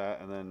something like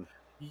that. And then.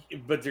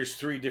 But there's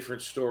 3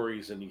 different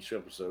stories in each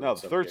episode. No,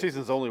 the third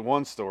season's only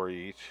 1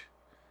 story each.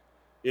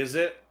 Is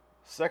it?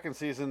 Second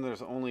season,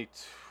 there's only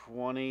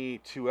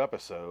 22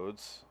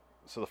 episodes.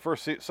 So the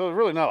first season, so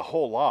really not a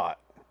whole lot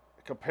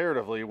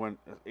comparatively when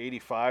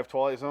 85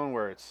 Twilight Zone,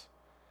 where it's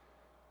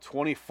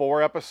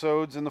 24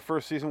 episodes in the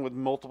first season with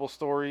multiple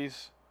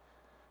stories.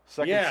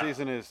 Second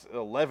season is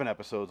 11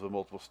 episodes with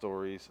multiple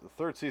stories. The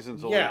third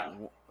season's only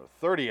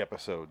 30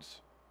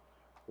 episodes.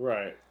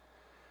 Right.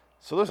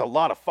 So there's a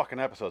lot of fucking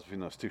episodes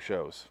between those 2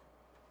 shows.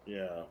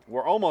 Yeah.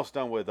 We're almost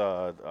done with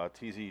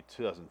TZ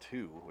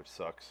 2002, which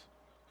sucks.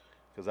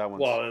 Because that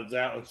one's... Well,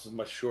 that one's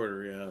much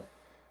shorter, yeah.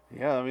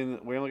 Yeah, I mean,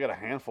 we only got a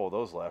handful of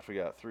those left. We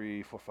got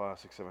 3, 4, 5,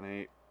 6, 7, 8,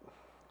 9,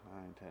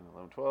 10,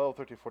 11, 12,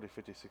 13, 14,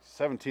 15, 16,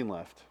 17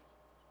 left.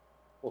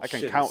 Well, I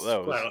can count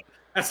those.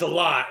 That's a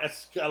lot.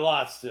 That's a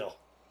lot still.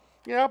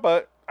 Yeah,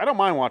 but I don't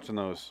mind watching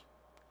those.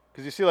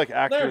 Because you see, like,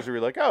 actors who are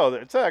like, oh,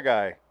 it's that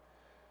guy.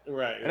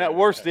 Right. And at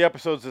worst, the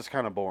episode's just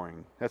kind of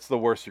boring. That's the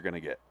worst you're going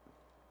to get.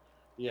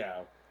 Yeah.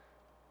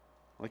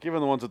 Like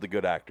even the ones with the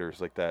good actors,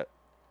 like that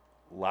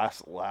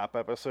Last Lap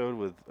episode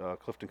with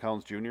Clifton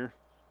Collins Jr.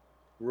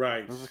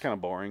 Right. This is kind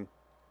of boring.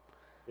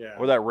 Yeah.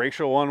 Or that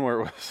racial one where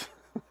it was.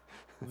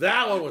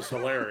 That one was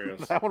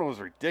hilarious. That one was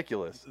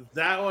ridiculous.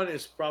 That one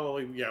is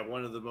probably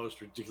one of the most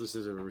ridiculous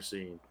things I've ever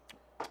seen.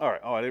 All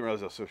right. Oh, I didn't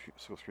realize I was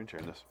so screen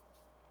sharing this.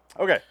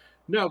 Okay.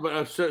 No,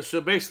 but so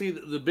basically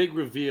the big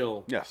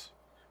reveal. Yes.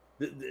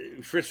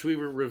 Fritz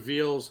Weaver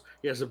reveals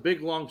he has a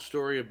big long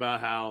story about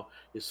how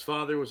his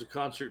father was a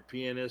concert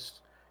pianist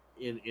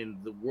in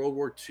the World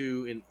War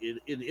II in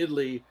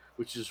Italy,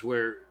 which is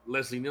where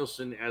Leslie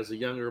Nielsen, as a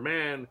younger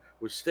man,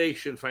 was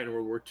stationed fighting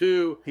World War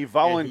II. He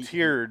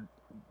volunteered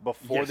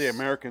before the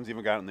Americans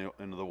even got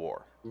into the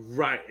war.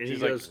 Right, and She's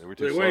he goes,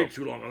 "They waited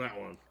too long on that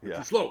one. They're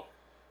too slow."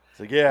 It's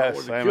like,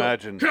 yes, I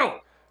imagine. Kill him.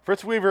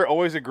 Fritz Weaver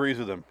always agrees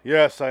with him.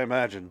 Yes, I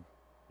imagine.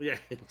 Yeah,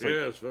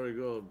 yes, very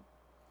good.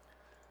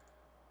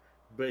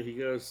 But he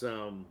goes,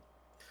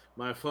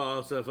 my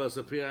father was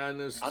a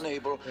pianist,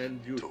 unable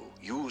to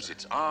use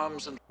its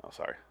arms and... Oh,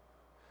 sorry.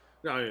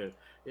 No,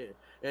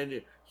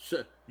 and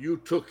so you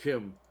took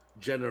him,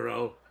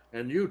 General,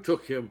 and you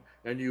took him,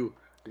 and you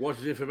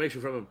wanted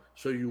information from him,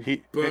 so you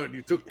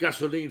you took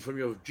gasoline from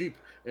your Jeep,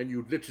 and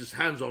you lit his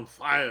hands on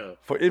fire.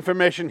 For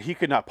information he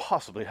could not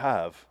possibly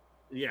have.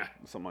 Yeah.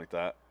 Something like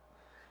that.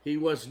 He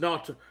was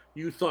not,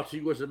 you thought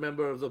he was a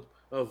member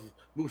of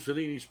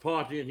Mussolini's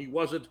party, and he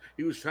wasn't.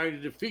 He was trying to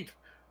defeat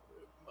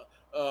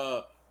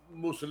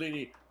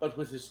Mussolini, but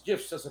with his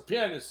gifts as a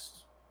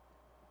pianist.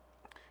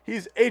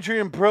 He's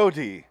Adrian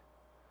Brody.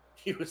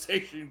 He was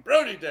Adrian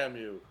Brody, damn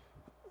you.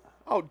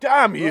 Oh,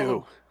 damn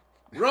you.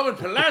 Roman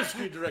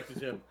Polanski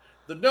directed him.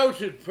 The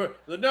noted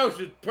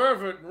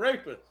pervert and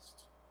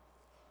rapist.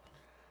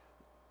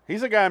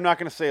 He's a guy I'm not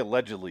going to say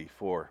allegedly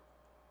for.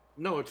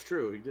 No, it's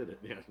true. He did it.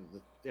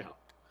 Yeah.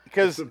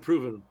 Because it's been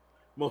proven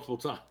multiple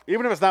times.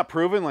 Even if it's not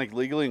proven like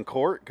legally in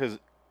court, because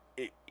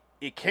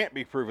it can't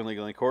be proven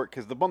legally in court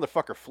because the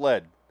motherfucker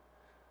fled.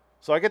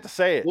 So I get to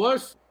say it.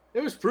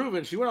 It was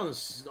proven. She went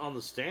on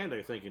the stand,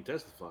 I think, and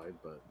testified.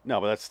 But no,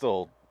 but that's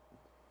still.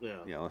 Yeah.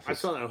 You know, I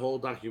saw that whole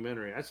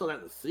documentary. I saw that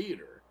in the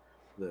theater.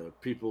 The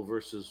People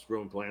versus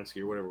Roman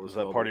Polanski or whatever it was.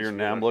 Was that part of your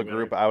NAMBLA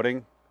group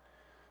outing?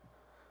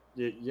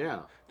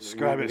 Yeah.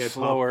 Describe it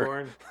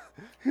slower.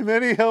 And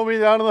then he held me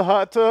down in the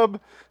hot tub.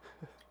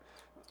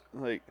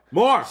 Like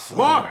more.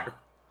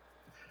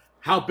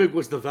 How big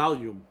was the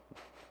volume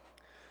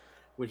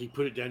when he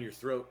put it down your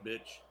throat,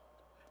 bitch?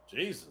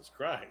 Jesus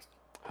Christ!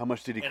 How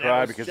much did he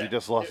cry because he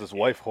just lost his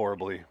wife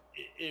horribly?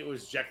 It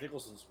was Jack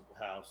Nicholson's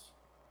house.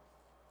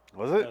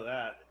 Was it? I know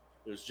that.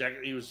 It was Jack.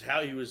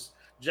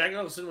 Jack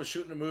Nicholson was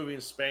shooting a movie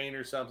in Spain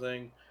or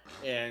something,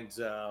 and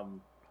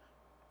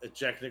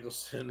Jack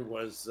Nicholson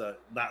was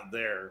not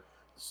there.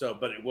 So,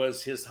 but it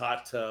was his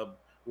hot tub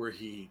where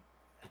he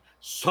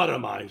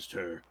sodomized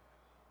her.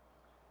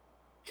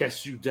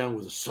 Cast you down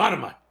with the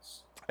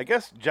sodomites. I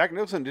guess Jack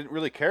Nicholson didn't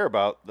really care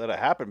about that it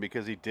happened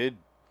because he did.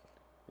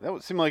 That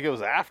would seem like it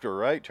was after,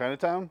 right?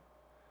 Chinatown?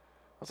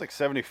 That was like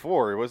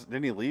 74.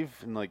 Didn't he leave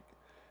in like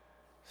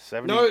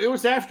 70? No, it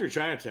was after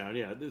Chinatown,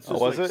 yeah. This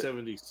was like it?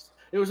 70.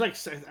 It was like,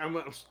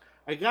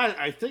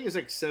 I think it's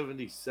like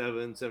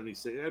 77,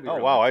 76.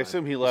 Oh, wow. I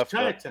assume he left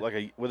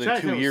within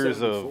Chinatown 2 years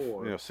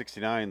 74. of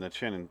 69, the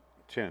Shannon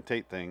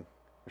Tate thing.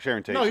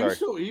 Sharon Tate, no,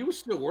 sorry. he was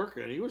still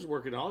working. He was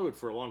working in Hollywood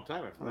for a long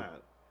time after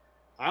that.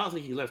 I don't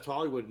think he left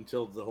Hollywood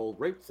until the whole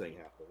rape thing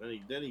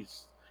happened. Then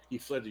he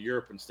fled to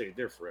Europe and stayed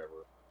there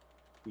forever.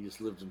 He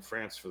just lived in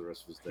France for the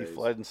rest of his days. He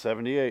fled in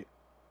 78.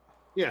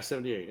 Yeah,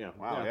 78. Yeah.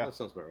 Wow. Yeah. That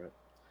sounds about right.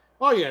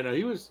 Oh yeah, no,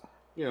 he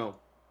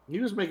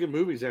was making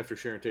movies after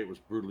Sharon Tate was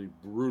brutally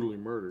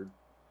murdered,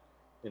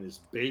 and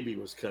his baby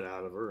was cut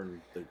out of her, and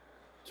they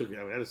took it.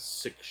 I mean, that is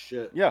sick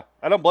shit. Yeah,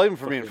 I don't blame him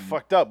for being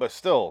fucked up, but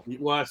still.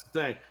 Well, that's the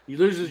thing. You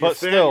lose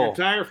your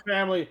entire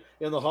family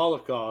in the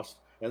Holocaust,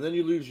 and then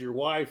you lose your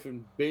wife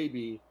and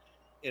baby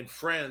and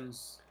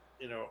friends,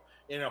 in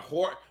a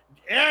horror.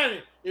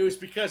 And it was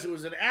because it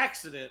was an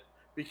accident,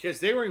 because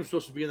they weren't even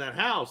supposed to be in that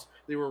house.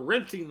 They were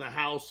renting the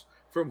house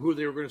from who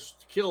they were going to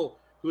kill,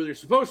 who they're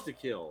supposed to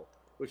kill,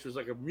 which was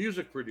like a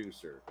music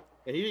producer.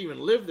 And he didn't even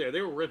live there.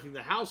 They were renting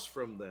the house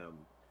from them,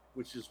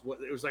 which is what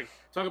it was like.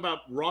 Talk about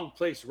wrong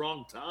place,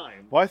 wrong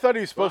time. Well, I thought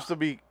he was supposed to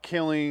be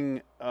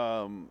killing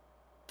an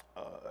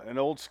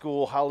old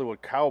school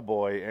Hollywood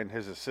cowboy and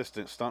his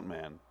assistant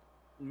stuntman.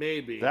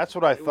 Maybe. That's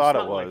what I thought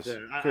it was.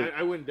 Like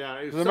I went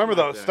down. Remember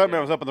the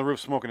stuntman was up on the roof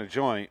smoking a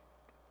joint.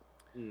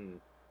 Mm.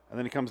 And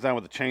then he comes down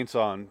with a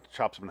chainsaw and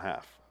chops him in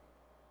half.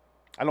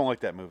 I don't like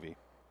that movie.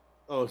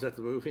 Oh, is that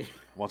the movie?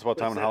 Once Upon a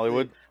Time in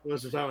Hollywood?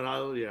 Once Upon a Time in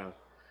Hollywood,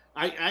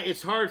 yeah.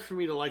 It's hard for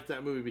me to like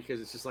that movie because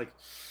it's just like,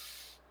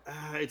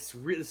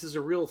 this is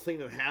a real thing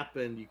that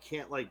happened. You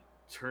can't like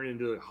turn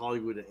into a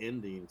Hollywood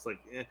ending. It's like,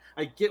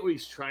 I get what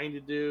he's trying to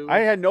do. I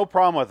had no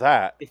problem with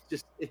that. It's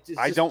just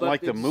I don't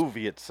like the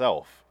movie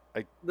itself.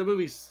 The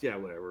movie's,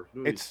 whatever.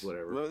 It's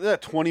whatever.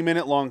 That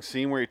 20-minute long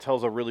scene where he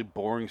tells a really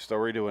boring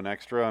story to an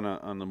extra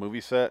on the movie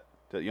set.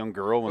 That young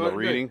girl when they're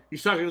reading.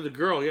 He's talking to the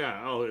girl,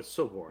 yeah. Oh, it's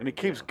so boring. And he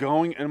keeps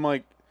going, and I'm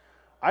like,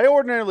 I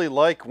ordinarily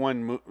like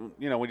when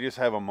we just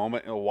have a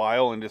moment in a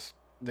while and just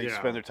they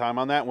spend their time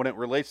on that when it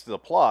relates to the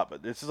plot.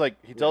 But this is like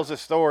he tells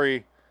this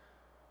story,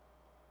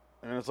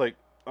 and it's like,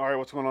 all right,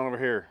 what's going on over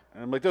here?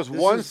 And I'm like, there's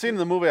one scene in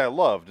the movie I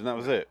loved, and that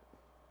was it.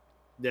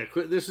 Yeah,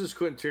 this is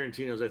Quentin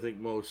Tarantino's, I think,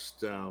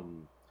 most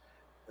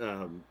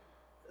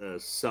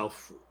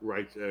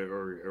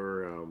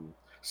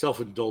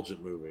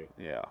self-indulgent movie.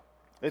 Yeah,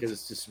 because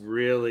it's just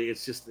really,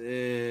 it's just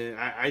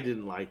I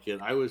didn't like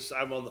it. I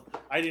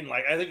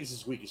think it's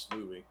his weakest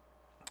movie.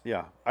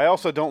 Yeah, I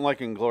also don't like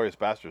Inglourious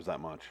Basterds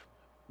that much.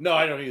 No,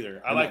 I don't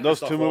either. I like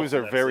those two movies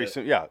are very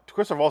yeah.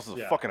 Christopher Waltz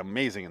is fucking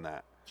amazing in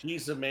that.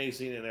 He's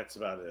amazing, and that's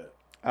about it.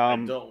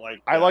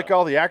 I like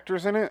all the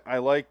actors in it. I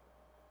like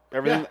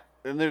everything. Yeah.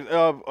 And there's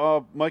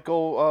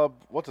Michael,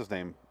 what's his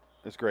name?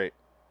 It's great.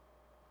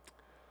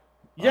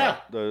 Yeah.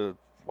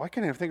 Why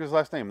can't I think of his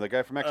last name? The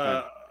guy from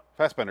X-Men.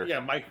 Fassbender. Yeah,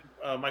 Michael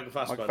Fassbender. Michael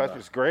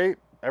Fassbender's great.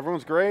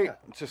 Everyone's great. Yeah.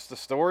 It's just the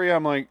story.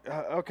 I'm like,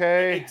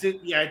 okay. It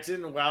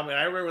didn't wow me.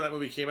 I remember when that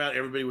movie came out,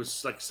 everybody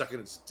was like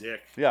sucking its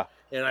dick. Yeah.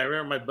 And I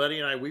remember my buddy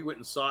and I, we went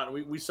and saw it.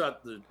 And we saw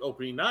it the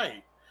opening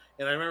night.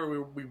 And I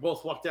remember we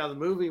both walked out of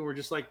the movie and we're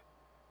just like,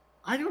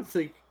 I don't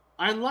think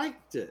I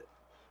liked it.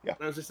 Yeah.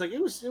 And I was just like,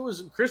 it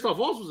was Christoph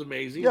Waltz was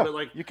amazing, yeah, but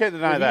like you can't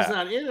deny that he's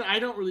not in it. I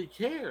don't really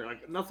care.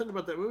 Like nothing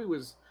about that movie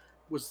was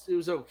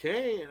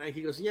okay. And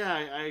he goes, yeah,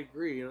 I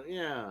agree.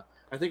 Yeah.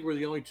 I think we're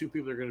the only two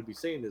people that are going to be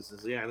saying this.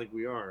 I think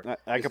we are.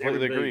 I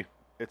completely agree.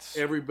 It's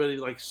everybody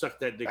like sucked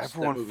that dick.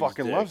 Everyone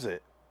fucking loves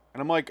it, and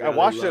I'm like, I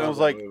watched it and I was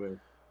like,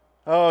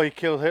 oh, he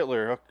killed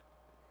Hitler.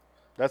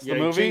 That's the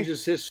movie. He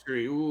changes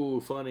history. Ooh,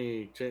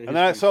 funny. And then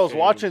I was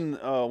watching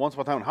Once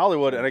Upon a Time in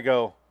Hollywood, and I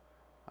go,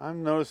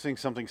 I'm noticing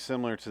something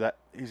similar to that.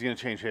 He's going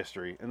to change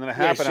history, and then it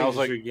happened. I was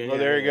like, oh,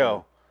 there you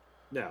go.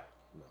 No.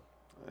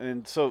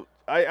 And so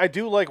I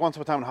do like Once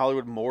Upon a Time in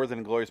Hollywood more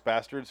than Inglourious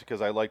Basterds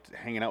because I liked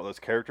hanging out with those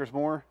characters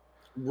more.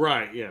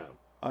 Right, yeah.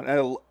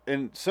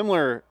 And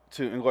similar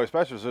to Inglourious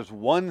Basterds, there's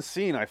one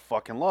scene I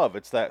fucking love.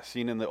 It's that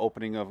scene in the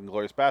opening of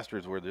Inglourious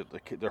Basterds where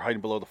they're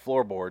hiding below the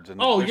floorboards. And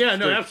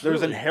absolutely.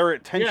 There's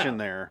inherent tension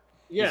there.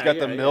 Yeah, he's got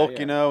the milk,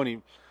 and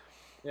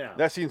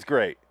that scene's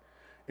great.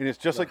 And it's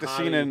just like the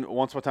scene in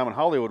Once Upon a Time in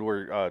Hollywood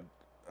where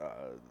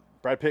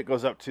Brad Pitt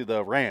goes up to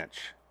the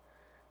ranch,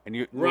 and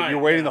you're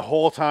waiting the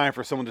whole time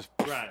for someone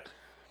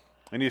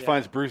and he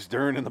finds Bruce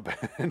Dern in the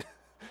bed.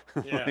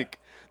 Like,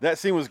 that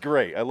scene was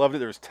great. I loved it.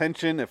 There was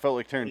tension. It felt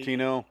like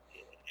Tarantino.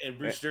 And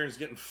Bruce Dern's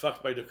getting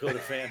fucked by Dakota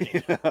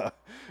Fanning.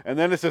 And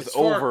then it's just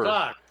over.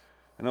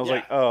 And I was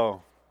like,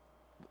 oh.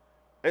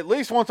 At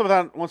least Once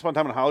Upon a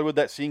Time in Hollywood,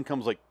 that scene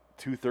comes like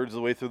 2/3 of the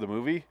way through the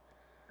movie.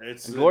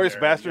 Inglourious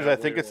Basterds, I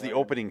think it's the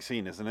opening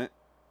scene, isn't it?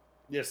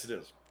 Yes, it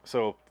is.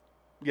 So,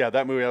 yeah,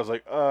 that movie, I was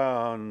like,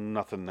 oh,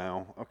 nothing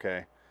now.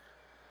 Okay.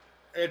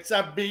 It's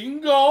a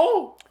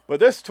bingo. But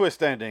this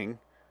twist ending...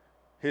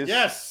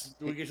 Yes,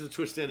 we get to the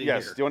twist ending here.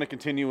 Do you want to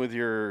continue with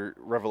your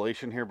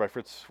revelation here by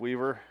Fritz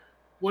Weaver?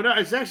 Well, no,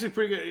 it's actually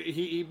pretty good.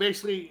 He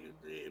basically,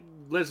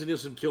 Leslie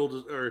Nielsen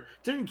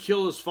didn't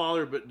kill his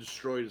father, but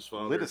destroyed his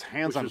father. Lit his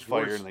hands on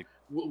fire.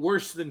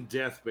 Worse than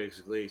death,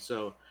 basically.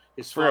 So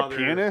his father...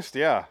 For a pianist?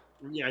 Yeah.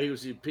 Yeah, he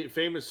was a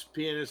famous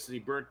pianist, and he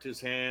burnt his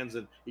hands,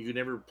 and he could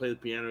never play the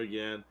piano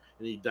again,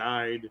 and he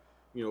died,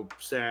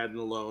 sad and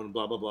alone,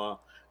 blah, blah, blah.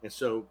 And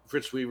so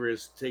Fritz Weaver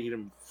is taking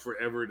him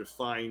forever to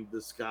find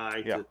this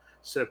guy to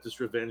set up this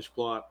revenge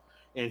plot.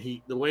 And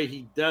the way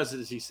he does it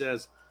is he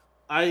says,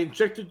 I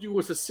injected you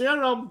with a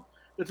serum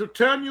that will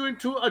turn you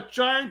into a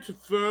giant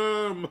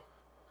worm,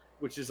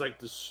 which is like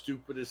the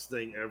stupidest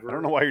thing ever. I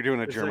don't know why you're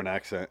doing a German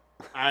accent.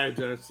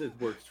 It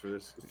works for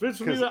this. Fritz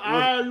Weaver,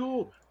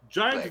 you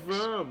giant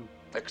worm.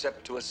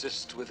 Except to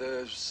assist with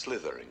a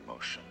slithering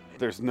motion.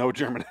 There's no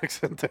German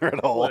accent there at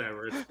all.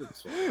 Whatever.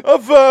 It's a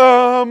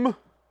worm.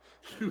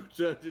 You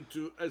turned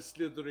into a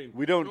slithering.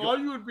 We don't. All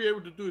you would be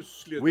able to do is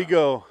slither. We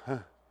go.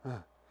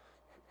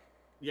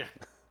 Yeah.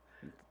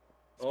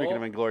 Speaking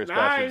of Inglourious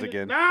Basterds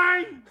again.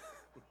 9.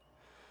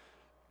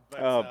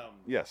 But,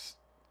 yes.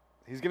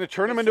 He's going to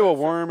turn him into a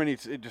worm, and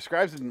it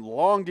describes in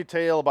long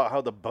detail about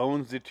how the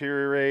bones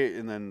deteriorate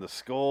and then the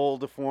skull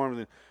deforms,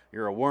 and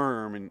you're a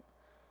worm. And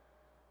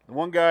the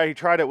one guy he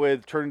tried it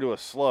with turned into a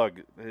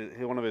slug,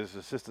 one of his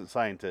assistant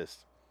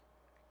scientists.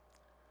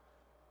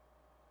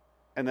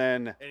 And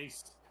then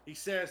he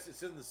says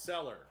it's in the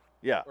cellar.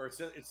 Yeah. Or it's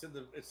in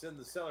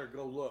the cellar.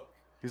 Go look.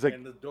 He's like,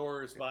 and the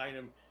door is behind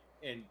him,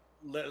 and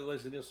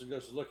Leslie Nielsen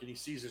goes to look, and he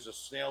sees there's a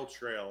snail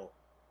trail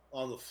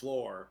on the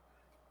floor,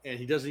 and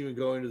he doesn't even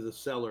go into the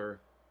cellar,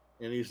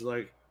 and he's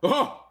like,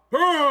 oh!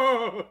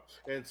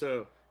 And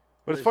so.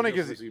 But it's funny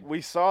because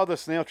we saw the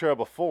snail trail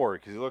before,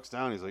 because he looks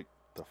down, he's like,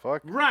 the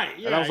fuck? Right.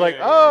 Yeah. And I was like,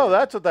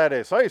 that's what that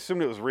is. So I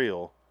assumed it was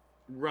real.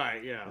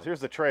 Right. Yeah. Here's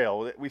the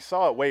trail. We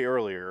saw it way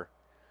earlier.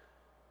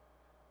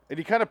 And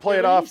he kind of played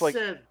it off like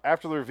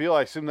after the reveal.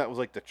 I assumed that was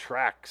like the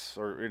tracks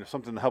or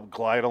something to help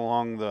glide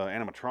along the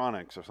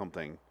animatronics or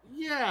something.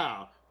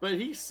 Yeah, but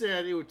he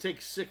said it would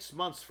take 6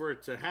 months for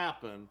it to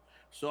happen.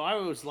 So I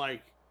was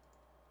like,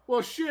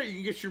 Well, shit, you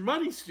can get your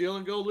money still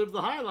and go live the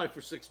high life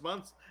for 6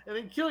 months and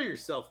then kill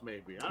yourself,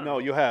 maybe. I don't know.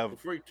 You have.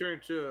 Before you turn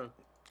to...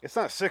 It's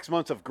not 6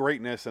 months of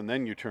greatness and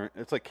then you turn...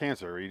 It's like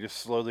cancer, where you just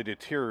slowly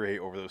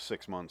deteriorate over those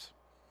 6 months.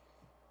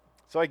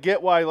 So I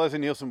get why Leslie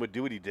Nielsen would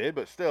do what he did,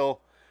 but still,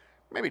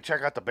 maybe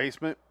check out the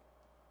basement.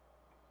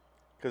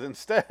 Because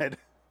instead...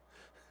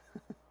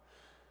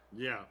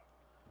 Yeah.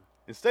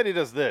 Instead he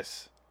does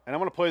this. And I'm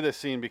going to play this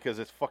scene because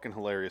it's fucking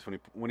hilarious.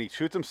 When he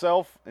shoots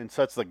himself and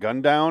sets the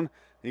gun down,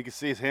 you can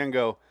see his hand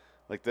go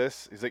like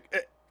this. He's like,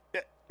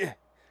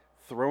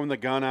 throwing the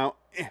gun out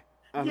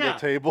on the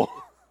table.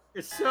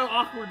 It's so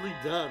awkwardly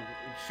done.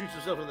 He shoots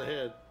himself in the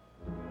head.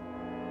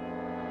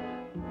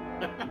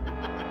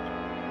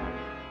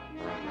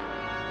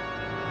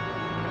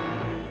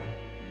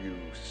 You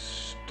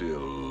still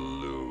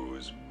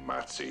lose,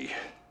 Matzi.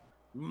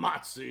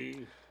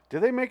 Matzi.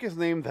 Did they make his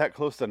name that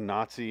close to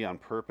Nazi on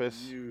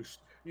purpose?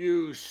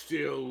 You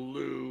still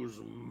lose,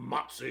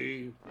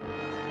 Matzi.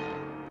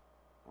 I'm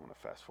going to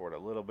fast forward a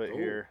little bit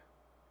here.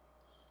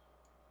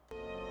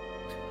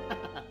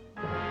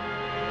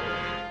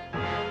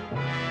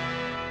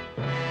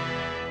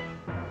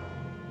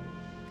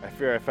 I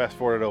fear I fast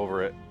forwarded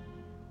over it.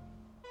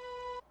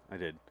 I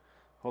did.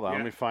 Hold on,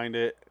 let me find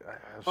it.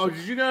 Did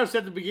you notice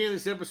at the beginning of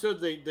this episode,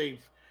 they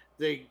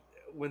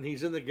when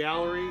he's in the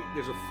gallery,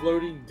 there's a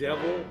floating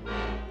devil?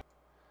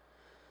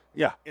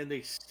 Yeah. And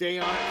they stay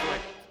on it for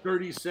like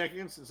 30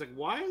 seconds. It's like,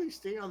 why are they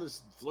staying on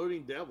this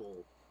floating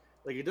devil?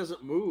 Like, it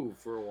doesn't move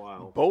for a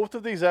while. Both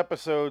of these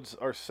episodes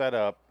are set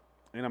up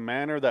in a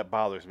manner that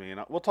bothers me.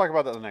 And we'll talk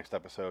about that in the next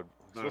episode.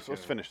 So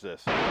let's finish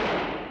this.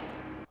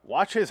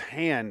 Watch his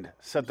hand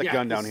set the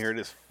gun down here. It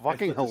is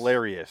fucking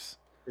hilarious.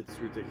 It's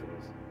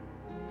ridiculous.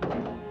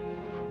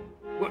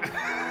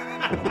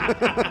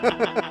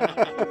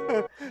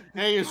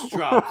 Hey, it's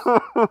drops.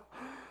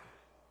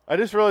 I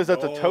just realized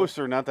that's a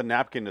toaster, not the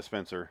napkin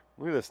dispenser.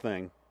 Look at this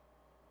thing.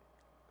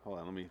 Hold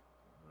on, let me...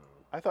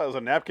 I thought it was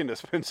a napkin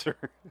dispenser.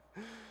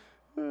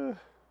 Do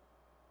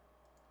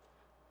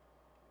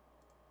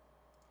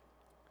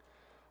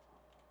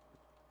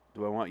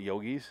I want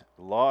yogis?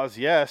 Laws,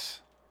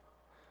 yes.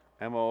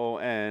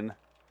 M-O-O-N.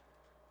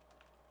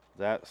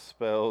 That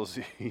spells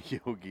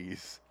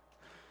yogis.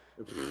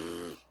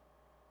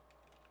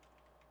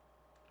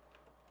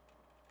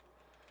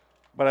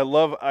 But I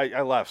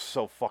laugh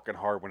so fucking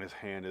hard when his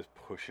hand is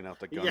pushing out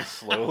the gun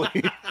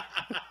slowly.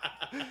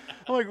 I'm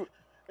like,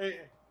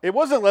 it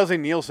wasn't Leslie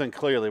Nielsen,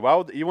 clearly. Why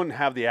would you wouldn't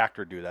have the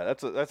actor do that?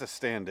 That's a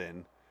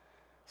stand-in.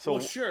 So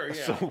sure,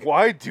 yeah. So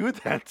why do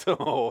that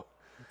though?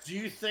 Do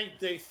you think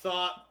they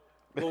thought,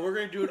 well, we're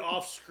going to do it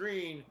off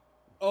screen?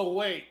 Oh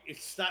wait,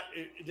 it's not.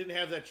 It didn't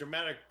have that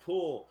dramatic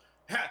pull.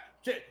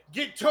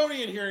 Get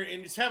Tony in here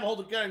and just have him hold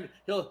the gun.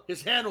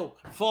 His hand will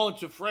fall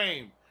into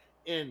frame,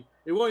 and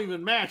it won't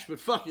even match. But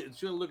fuck it,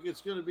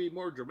 it's gonna be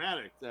more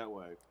dramatic that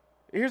way.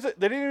 They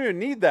didn't even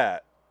need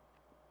that.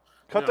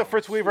 Cut to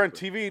Fritz Weaver on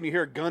TV, and you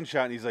hear a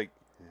gunshot, and he's like,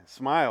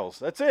 smiles.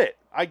 That's it.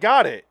 I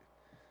got it.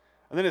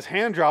 And then his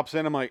hand drops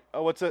in. I'm like,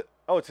 oh, what's it?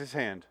 Oh, it's his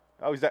hand.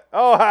 Oh, he's that.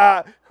 Oh,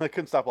 ha! I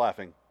couldn't stop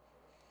laughing.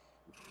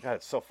 God,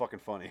 it's so fucking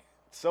funny.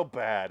 It's so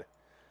bad.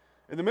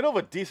 In the middle of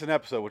a decent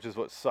episode, which is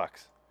what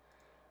sucks.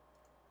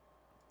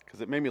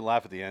 Because it made me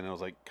laugh at the end, and I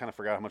was like, kind of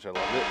forgot how much I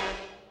loved it.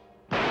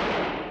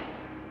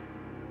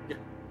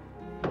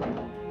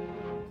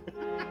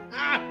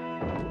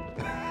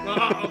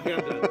 Okay,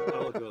 I'm done.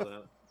 I'll let go of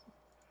that.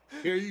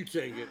 Here, you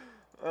take it.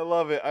 I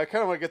love it. I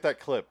kind of want to get that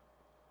clip.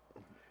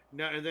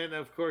 No, and then,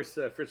 of course,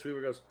 Fritz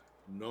Weaver goes,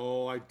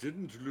 no, I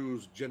didn't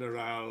lose,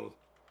 General.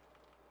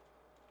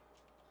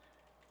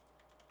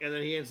 And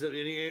then he ends up,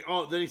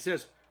 then he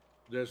says,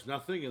 there's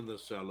nothing in the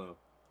cellar.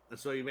 And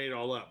so he made it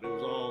all up.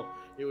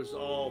 It was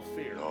all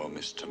fear. No,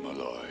 Mr.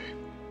 Malloy.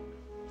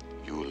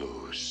 You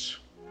lose.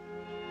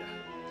 Yeah.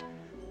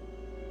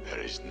 There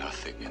is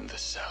nothing in the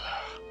cellar.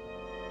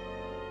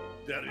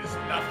 There is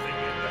nothing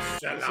in the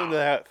cellar. Listen to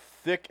that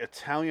thick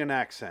Italian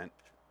accent.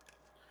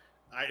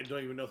 I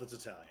don't even know if it's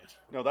Italian.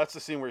 No, that's the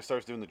scene where he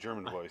starts doing the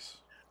German voice.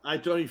 I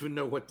don't even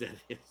know what that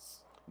is.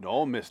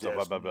 No, Mr.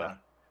 Blah, blah, blah.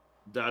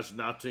 There's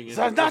nothing in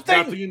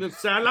the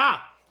cellar.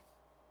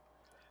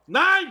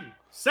 Nine!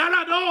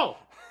 Cellar, no!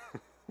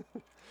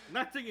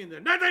 Nothing in there.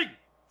 Nothing!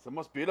 It's the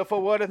most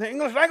beautiful word in the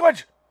English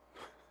language.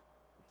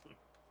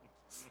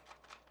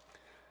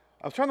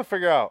 I was trying to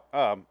figure out,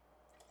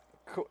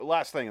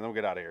 last thing, and then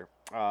we'll get out of here.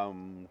 I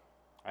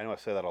know I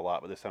say that a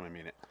lot, but this time I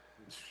mean it.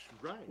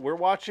 Right. We're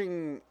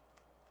watching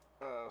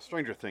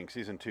Stranger Things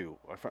Season 2.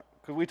 Because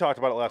we talked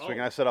about it last week,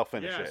 and I said I'll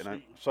finish it.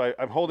 And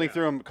I'm holding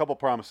through a couple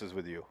promises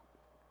with you.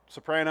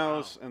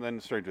 Sopranos, and then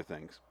Stranger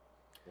Things.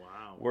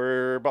 Wow.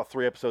 We're about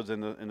 3 episodes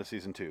into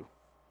Season 2.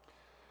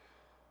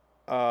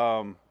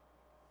 And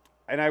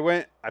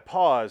I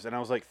paused, and I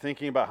was like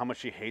thinking about how much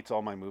she hates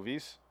all my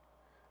movies.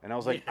 And I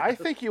was like, I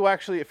think you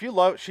actually,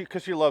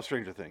 because she loves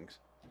Stranger Things.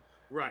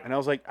 Right. And I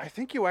was like, I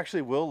think you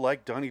actually will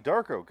like Donnie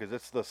Darko, because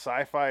it's the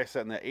sci-fi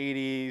set in the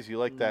 80s. You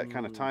like that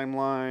kind of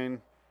timeline.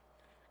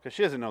 Because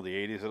she doesn't know the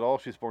 80s at all.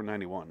 She's born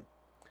 91.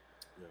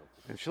 Yeah.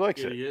 And she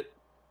likes it.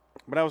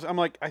 But I'm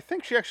like, I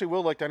think she actually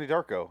will like Donnie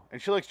Darko,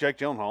 and she likes Jake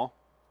Gyllenhaal.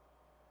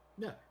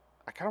 Yeah.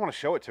 I kind of want to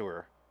show it to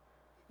her.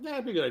 Yeah,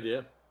 that'd be a good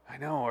idea. I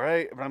know,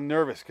 right? But I'm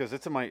nervous because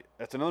that's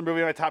another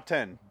movie in my top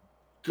 10.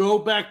 Go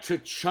back to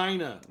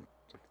China.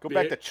 Go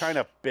back to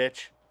China,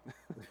 bitch.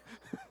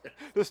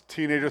 This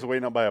teenager's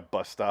waiting up by a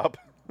bus stop.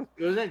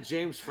 Was that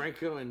James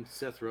Franco and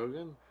Seth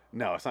Rogen?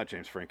 No, it's not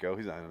James Franco.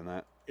 He's not in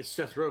that. It's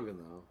Seth Rogen,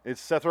 though.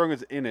 It's Seth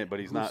Rogen's in it, but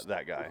he's not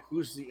that guy.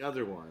 Who's the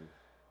other one?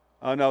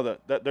 No,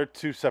 they're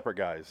two separate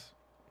guys.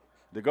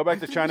 The Go Back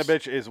to China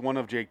bitch is one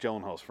of Jake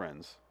Gyllenhaal's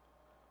friends.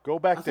 Go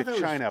back to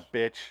China,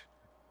 bitch.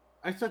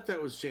 I thought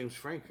that was James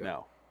Franco.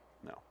 No.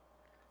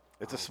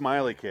 It's a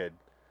smiley kid.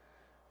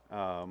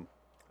 I'll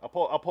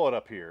pull it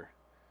up here.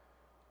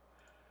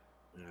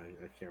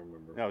 I can't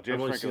remember. No,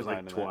 James Franco's not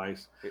in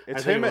twice.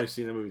 It's I've only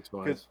seen the movie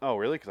twice. Oh,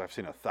 really? Because I've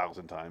seen it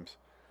 1,000 times.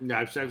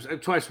 No,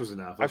 twice was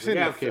enough. I've seen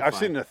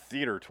it in the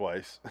theater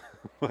twice.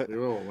 But,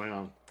 oh,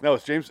 wow. No,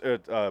 it's James,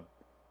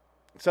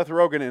 Seth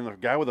Rogen and the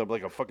guy with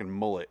a fucking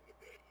mullet.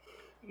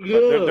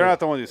 They're not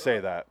the ones who say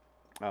that.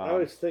 I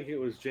always think it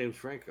was James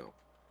Franco.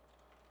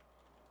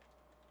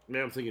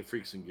 Now I'm thinking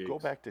Freaks and Geeks. Go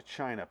back to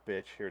China,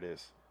 bitch. Here it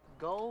is.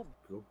 Go.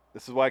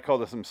 This is why I call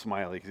this him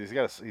Smiley,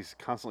 because he's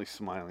constantly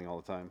smiling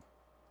all the time.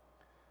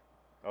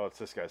 Oh, it's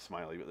this guy's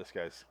Smiley, but this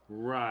guy's...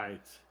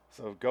 Right.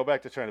 So Go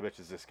Back to China, bitch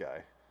is this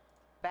guy.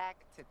 Back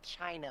to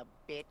China,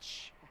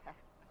 bitch.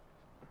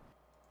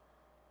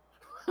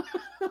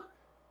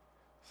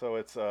 So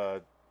it's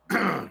oh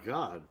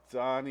God,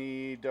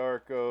 Donnie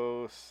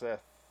Darko,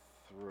 Seth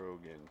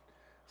Rogen.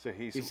 So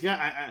he's got.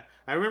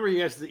 I remember he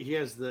has the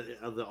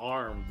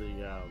arm.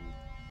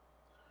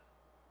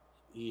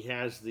 He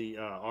has the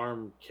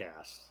arm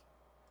cast.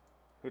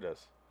 Who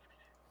does?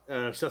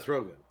 Seth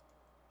Rogen.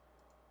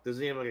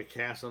 Doesn't he have like a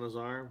cast on his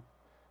arm?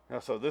 No.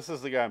 So this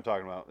is the guy I'm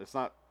talking about. It's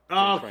not.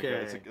 Okay.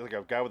 It's like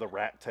a guy with a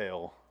rat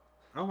tail.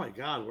 Oh my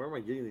God, where am I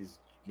getting these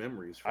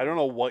memories from? I don't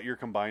know what you're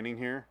combining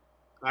here.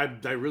 I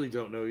really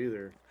don't know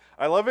either.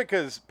 I love it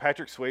because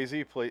Patrick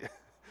Swayze played.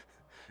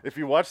 If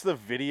you watch the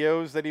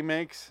videos that he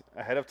makes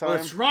ahead of time,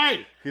 that's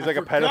right. He's like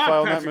a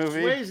pedophile in that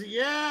movie. Swayze,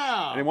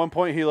 yeah. And at one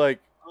point, he like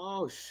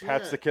shit,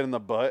 pats the kid in the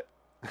butt.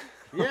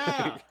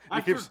 Yeah,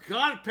 I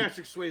forgot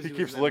Patrick Swayze. He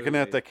keeps looking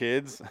at the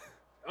kids.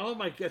 Oh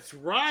my, that's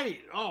right.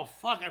 Oh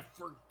fuck, I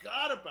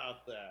forgot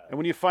about that. And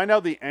when you find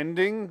out the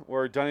ending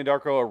where Donnie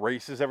Darko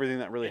erases everything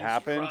that really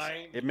happens,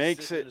 it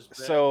makes it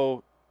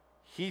so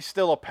he's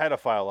still a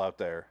pedophile out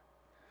there.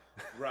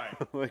 Right.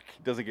 Like,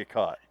 he doesn't get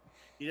caught.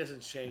 He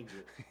doesn't change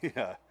it.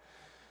 Yeah.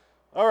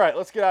 All right,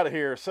 let's get out of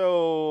here.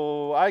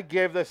 So I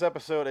gave this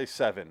episode a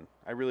 7.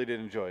 I really did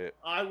enjoy it.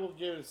 I will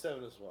give it a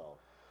 7 as well.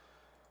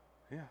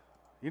 Yeah.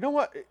 You know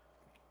what?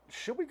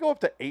 Should we go up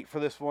to 8 for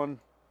this one?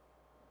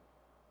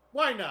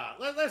 Why not?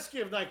 Let's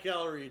give Night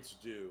Gallery its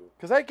due.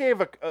 Because I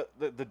gave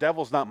the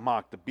Devil's Not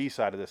Mocked, the B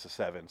side of this, a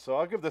 7. So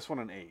I'll give this one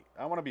an 8.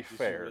 I want to be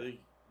fair. You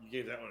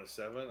gave that one a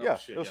 7? Yeah,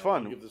 it was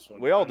fun.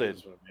 We all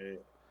did.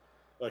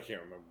 I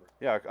can't remember.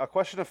 Yeah, A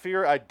Question of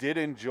Fear, I did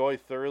enjoy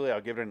thoroughly. I'll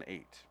give it an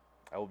 8.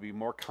 I will be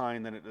more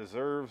kind than it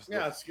deserves.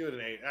 Yeah, let's give it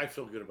an 8. I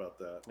feel good about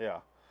that. Yeah.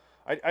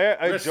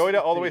 I enjoyed it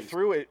all the way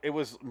through. It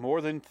was more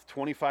than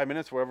 25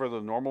 minutes, wherever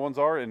the normal ones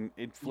are, and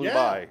it flew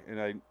by.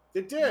 And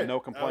it did. No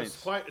complaints. I was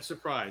quite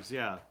surprised,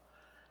 yeah.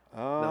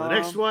 Now, the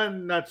next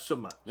one, not so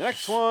much. The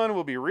next one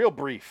will be real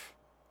brief.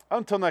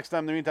 Until next time,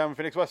 in the meantime, in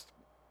Phoenix West.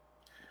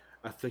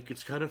 I think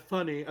it's kind of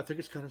funny. I think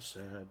it's kind of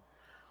sad.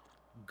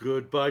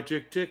 Goodbye,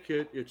 Dick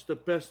Ticket. It's the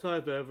best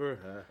I've ever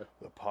had.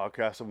 The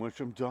podcast in which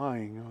I'm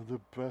dying are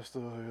the best I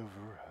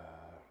ever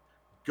had.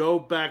 Go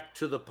back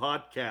to the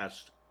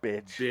podcast,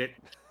 bitch.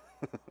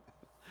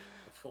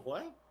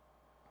 What?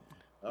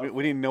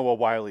 We need Noah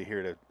Wiley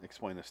here to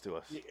explain this to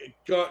us.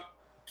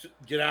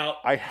 Get out.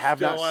 I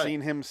have not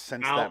seen him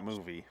since that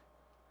movie.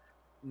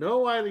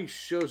 Noah Wiley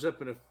shows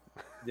up in a...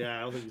 Yeah,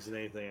 I don't think he's in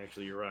anything,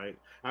 actually. You're right.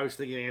 I was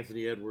thinking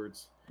Anthony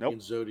Edwards in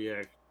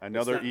Zodiac.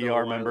 Another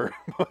ER member.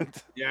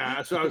 Yeah,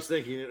 that's what I was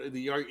thinking.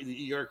 The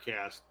ER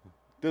cast.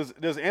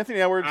 Does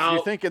Anthony Edwards, do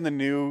you think in the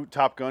new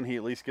Top Gun he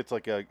at least gets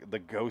like the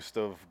ghost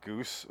of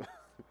Goose?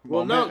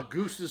 Well, no,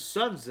 Goose's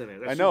son's in it.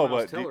 That's I know, who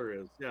Miles but Teller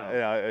is.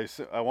 Yeah.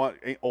 I want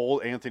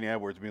old Anthony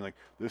Edwards being like,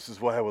 "This is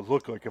what I would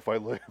look like if I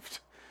lived.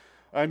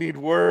 I need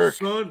work,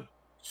 son.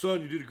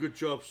 You did a good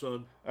job,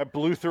 son. I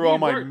blew through all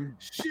my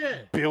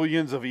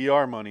billions of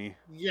ER money.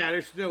 Yeah,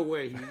 there's no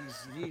way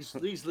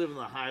he's living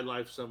the high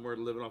life somewhere,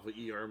 living off of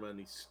ER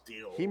money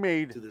still. He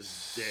made to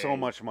this day. so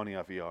much money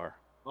off ER.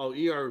 Oh,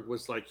 ER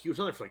was like he was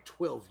on there for like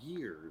 12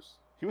 years.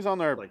 He was on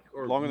there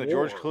longer than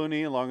George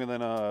Clooney, longer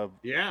than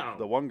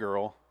the one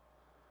girl.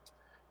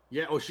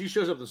 Yeah, she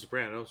shows up in The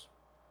Sopranos.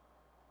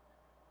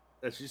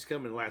 She's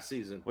coming last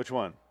season. Which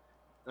one?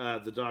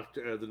 The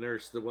doctor, the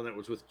nurse, the one that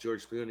was with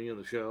George Clooney on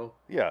the show.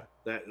 Yeah,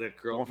 that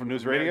girl. The one from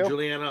News Radio.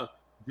 Juliana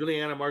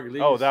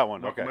Margulies. Oh, that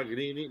one. Okay.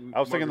 Margulies. I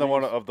was thinking the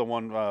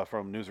one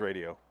from News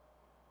Radio.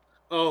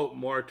 Oh,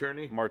 Maura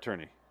Tierney.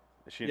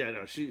 She's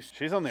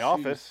on The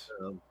Office.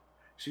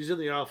 She's in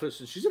The Office,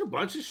 and she's in a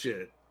bunch of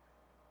shit.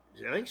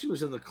 I think she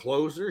was in The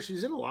Closer.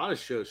 She's in a lot of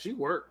shows. She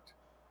worked.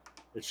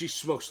 and she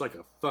smokes like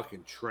a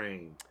fucking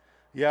train.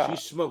 Yeah. She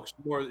smokes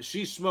more.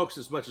 She smokes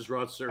as much as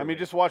Rod Serling. I mean,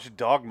 just watch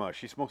Dogma.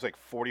 She smokes like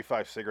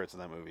 45 cigarettes in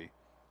that movie.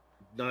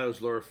 No, that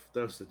was Laura.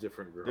 That was a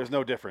different girl. There's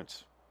no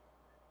difference.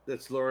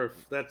 That's Laura.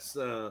 That's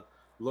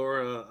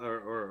Laura,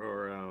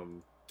 or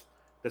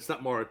that's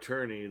not Maura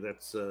Turney.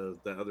 That's the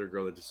other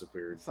girl that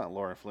disappeared. It's not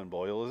Lauren Flynn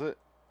Boyle, is it?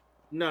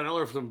 No, not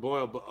Laura Flynn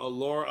Boyle, but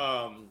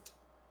Laura.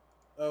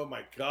 Oh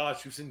my God,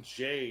 she was in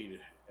Jade,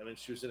 and then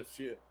she was in a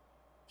few.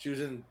 She was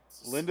in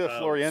Linda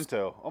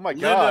Floriento. Oh my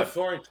Linda God.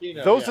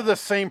 Florentino. Those are the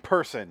same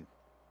person.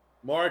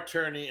 Maura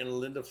Turney and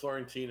Linda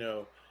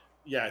Florentino,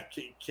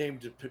 came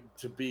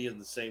to be in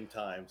the same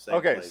time.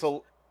 Same place.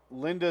 So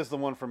Linda's the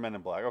one from Men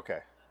in Black. Okay.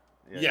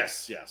 Yeah.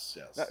 Yes.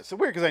 That's so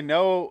weird because I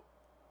know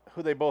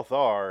who they both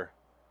are.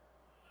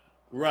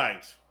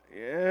 Right.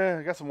 Yeah,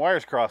 I got some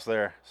wires crossed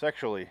there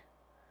sexually.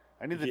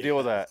 I need to deal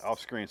with that off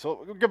screen.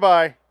 So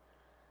goodbye.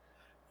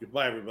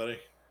 Goodbye, everybody.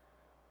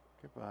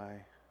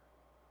 Goodbye.